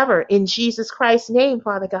whatever, in Jesus Christ's name,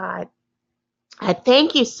 Father God. I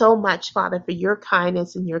thank you so much, Father, for your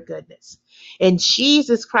kindness and your goodness. In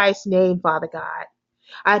Jesus Christ's name, Father God.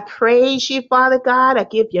 I praise you, Father God. I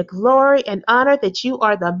give you glory and honor that you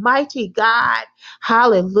are the mighty God.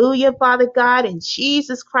 Hallelujah, Father God. In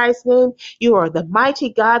Jesus Christ's name, you are the mighty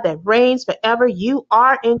God that reigns forever. You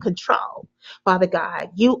are in control, Father God.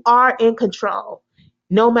 You are in control.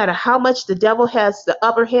 No matter how much the devil has the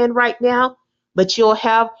upper hand right now, but you'll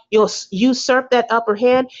usurp that upper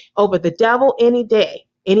hand over the devil any day,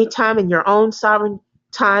 anytime in your own sovereign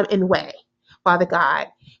time and way, Father God.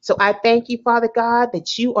 So I thank you, Father God,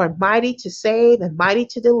 that you are mighty to save and mighty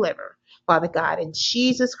to deliver, Father God, in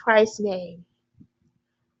Jesus Christ's name.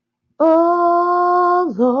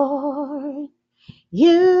 Oh, Lord,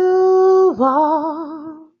 you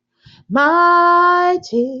are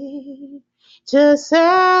mighty to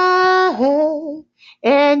save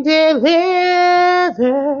and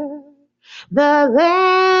deliver the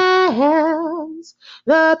lambs,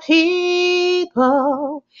 the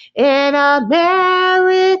people in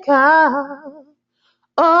America.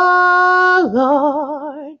 Oh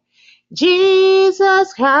Lord,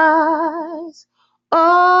 Jesus Christ.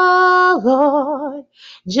 Oh Lord,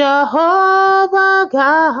 Jehovah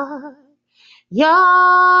God.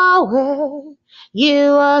 Yahweh,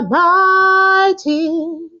 you are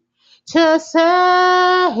mighty to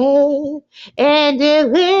save and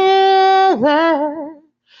deliver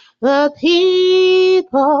the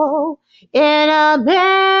people in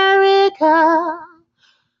America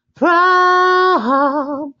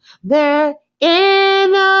from their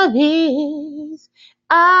enemies,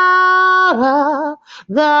 out of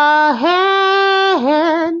the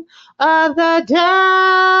hand of the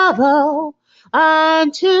devil,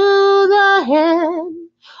 unto the hand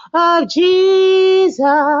of Jesus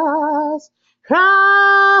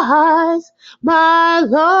Christ, my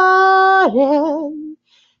Lord and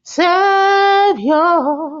Savior.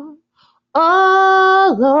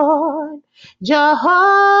 Oh Lord,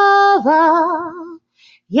 Jehovah,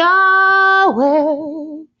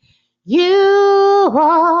 Yahweh, you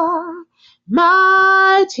are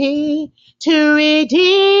mighty to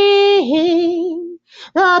redeem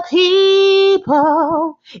the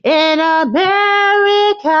people in America.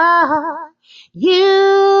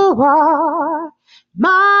 You are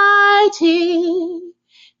mighty,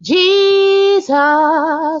 Jesus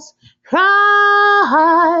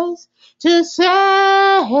Christ, to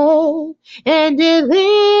save and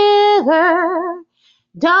deliver.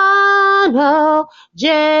 Donald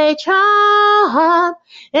J. Trump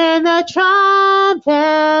and the Trump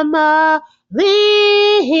family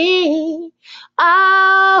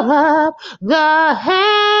out of the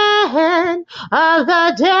hand of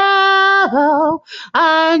the devil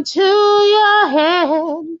unto your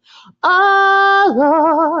hand, oh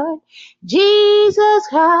Lord. Jesus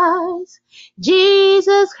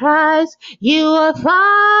Christ, you are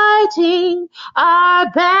fighting our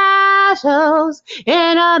battles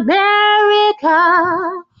in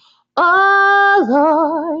America. Oh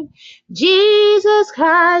Lord, Jesus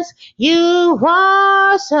Christ, you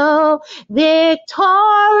are so victorious,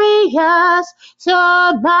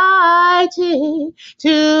 so mighty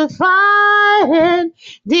to fight and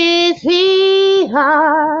defeat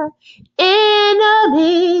our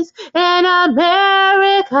enemies in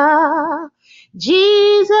America.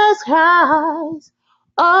 Jesus Christ,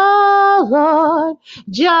 oh Lord,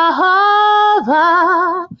 Jehovah,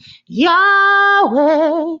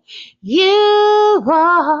 Yahweh, you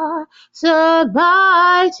are so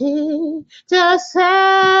mighty to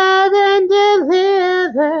save and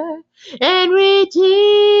deliver and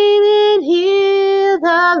redeem and heal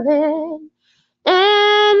the land.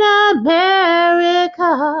 In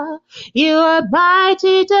America, you are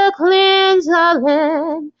mighty to cleanse the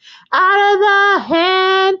land out of the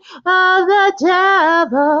hand of the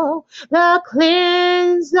devil, to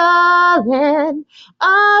cleanse the land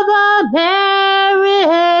of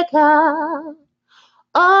America.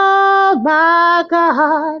 Oh my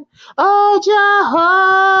God, oh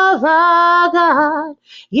Jehovah God,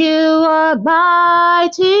 you are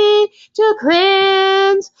mighty to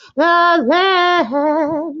cleanse the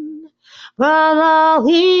land from all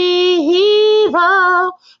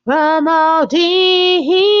evil, from all demons.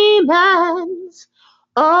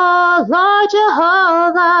 Oh Lord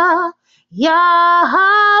Jehovah,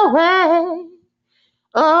 Yahweh,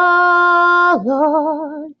 oh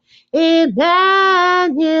Lord, Emmanuel,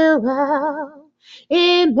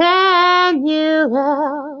 Emmanuel,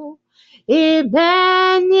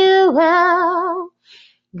 Emmanuel.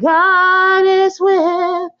 God is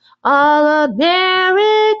with all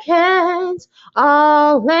Americans,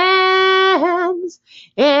 all lands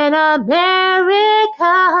in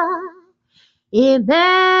America.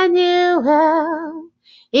 Emmanuel,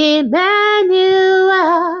 Emmanuel,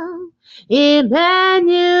 Emmanuel,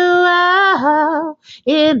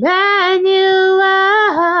 Emmanuel.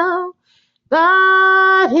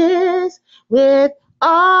 God is with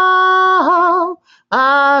all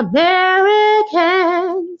Americans.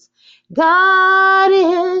 God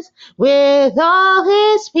is with all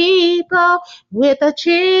his people, with the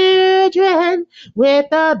children, with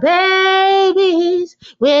the babies,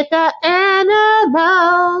 with the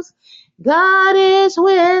animals. God is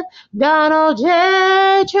with Donald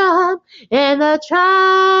J. Trump and the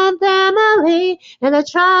Trump family and the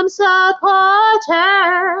Trump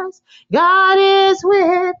supporters. God is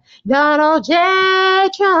with Donald J.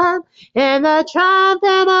 Trump and the Trump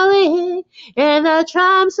family and the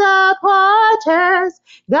Trump supporters.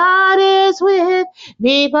 God is with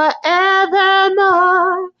me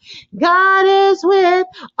forevermore. God is with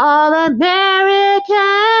all Americans.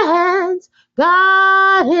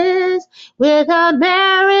 God is with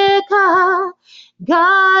America.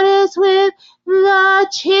 God is with the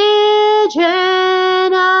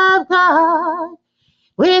children of God,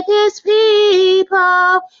 with his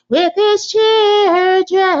people, with his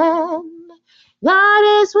children.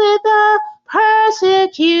 God is with the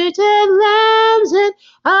persecuted lambs in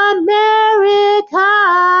America.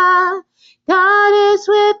 God is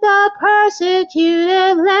with the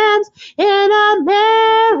persecuted lambs in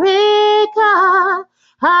America.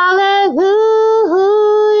 Hallelujah.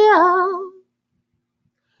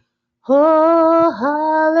 Oh,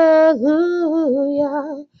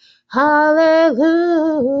 hallelujah. Hallelujah,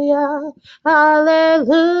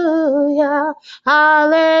 hallelujah,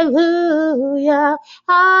 hallelujah,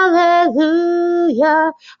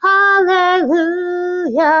 hallelujah,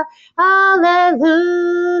 hallelujah,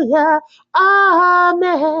 hallelujah,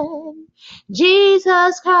 amen.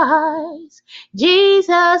 Jesus Christ,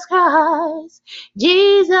 Jesus Christ,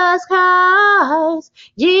 Jesus Christ,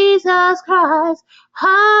 Jesus Christ,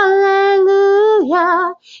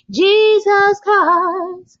 hallelujah, Jesus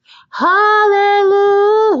Christ,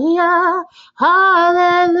 hallelujah,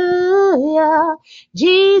 hallelujah,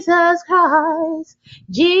 Jesus Christ,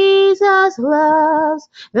 Jesus loves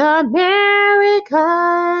the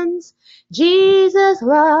Americans, Jesus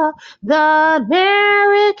loves the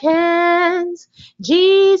Americans,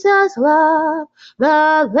 Jesus loved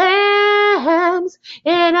the lambs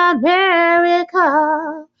in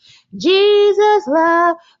America. Jesus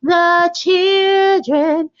loved the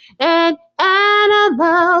children and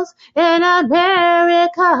animals in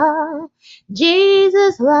America.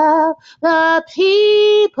 Jesus loved the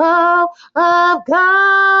people of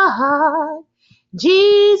God.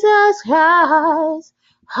 Jesus Christ,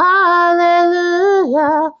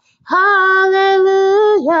 hallelujah,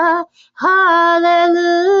 hallelujah,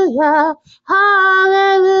 hallelujah,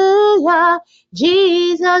 hallelujah,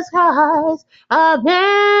 Jesus Christ,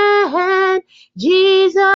 amen, Jesus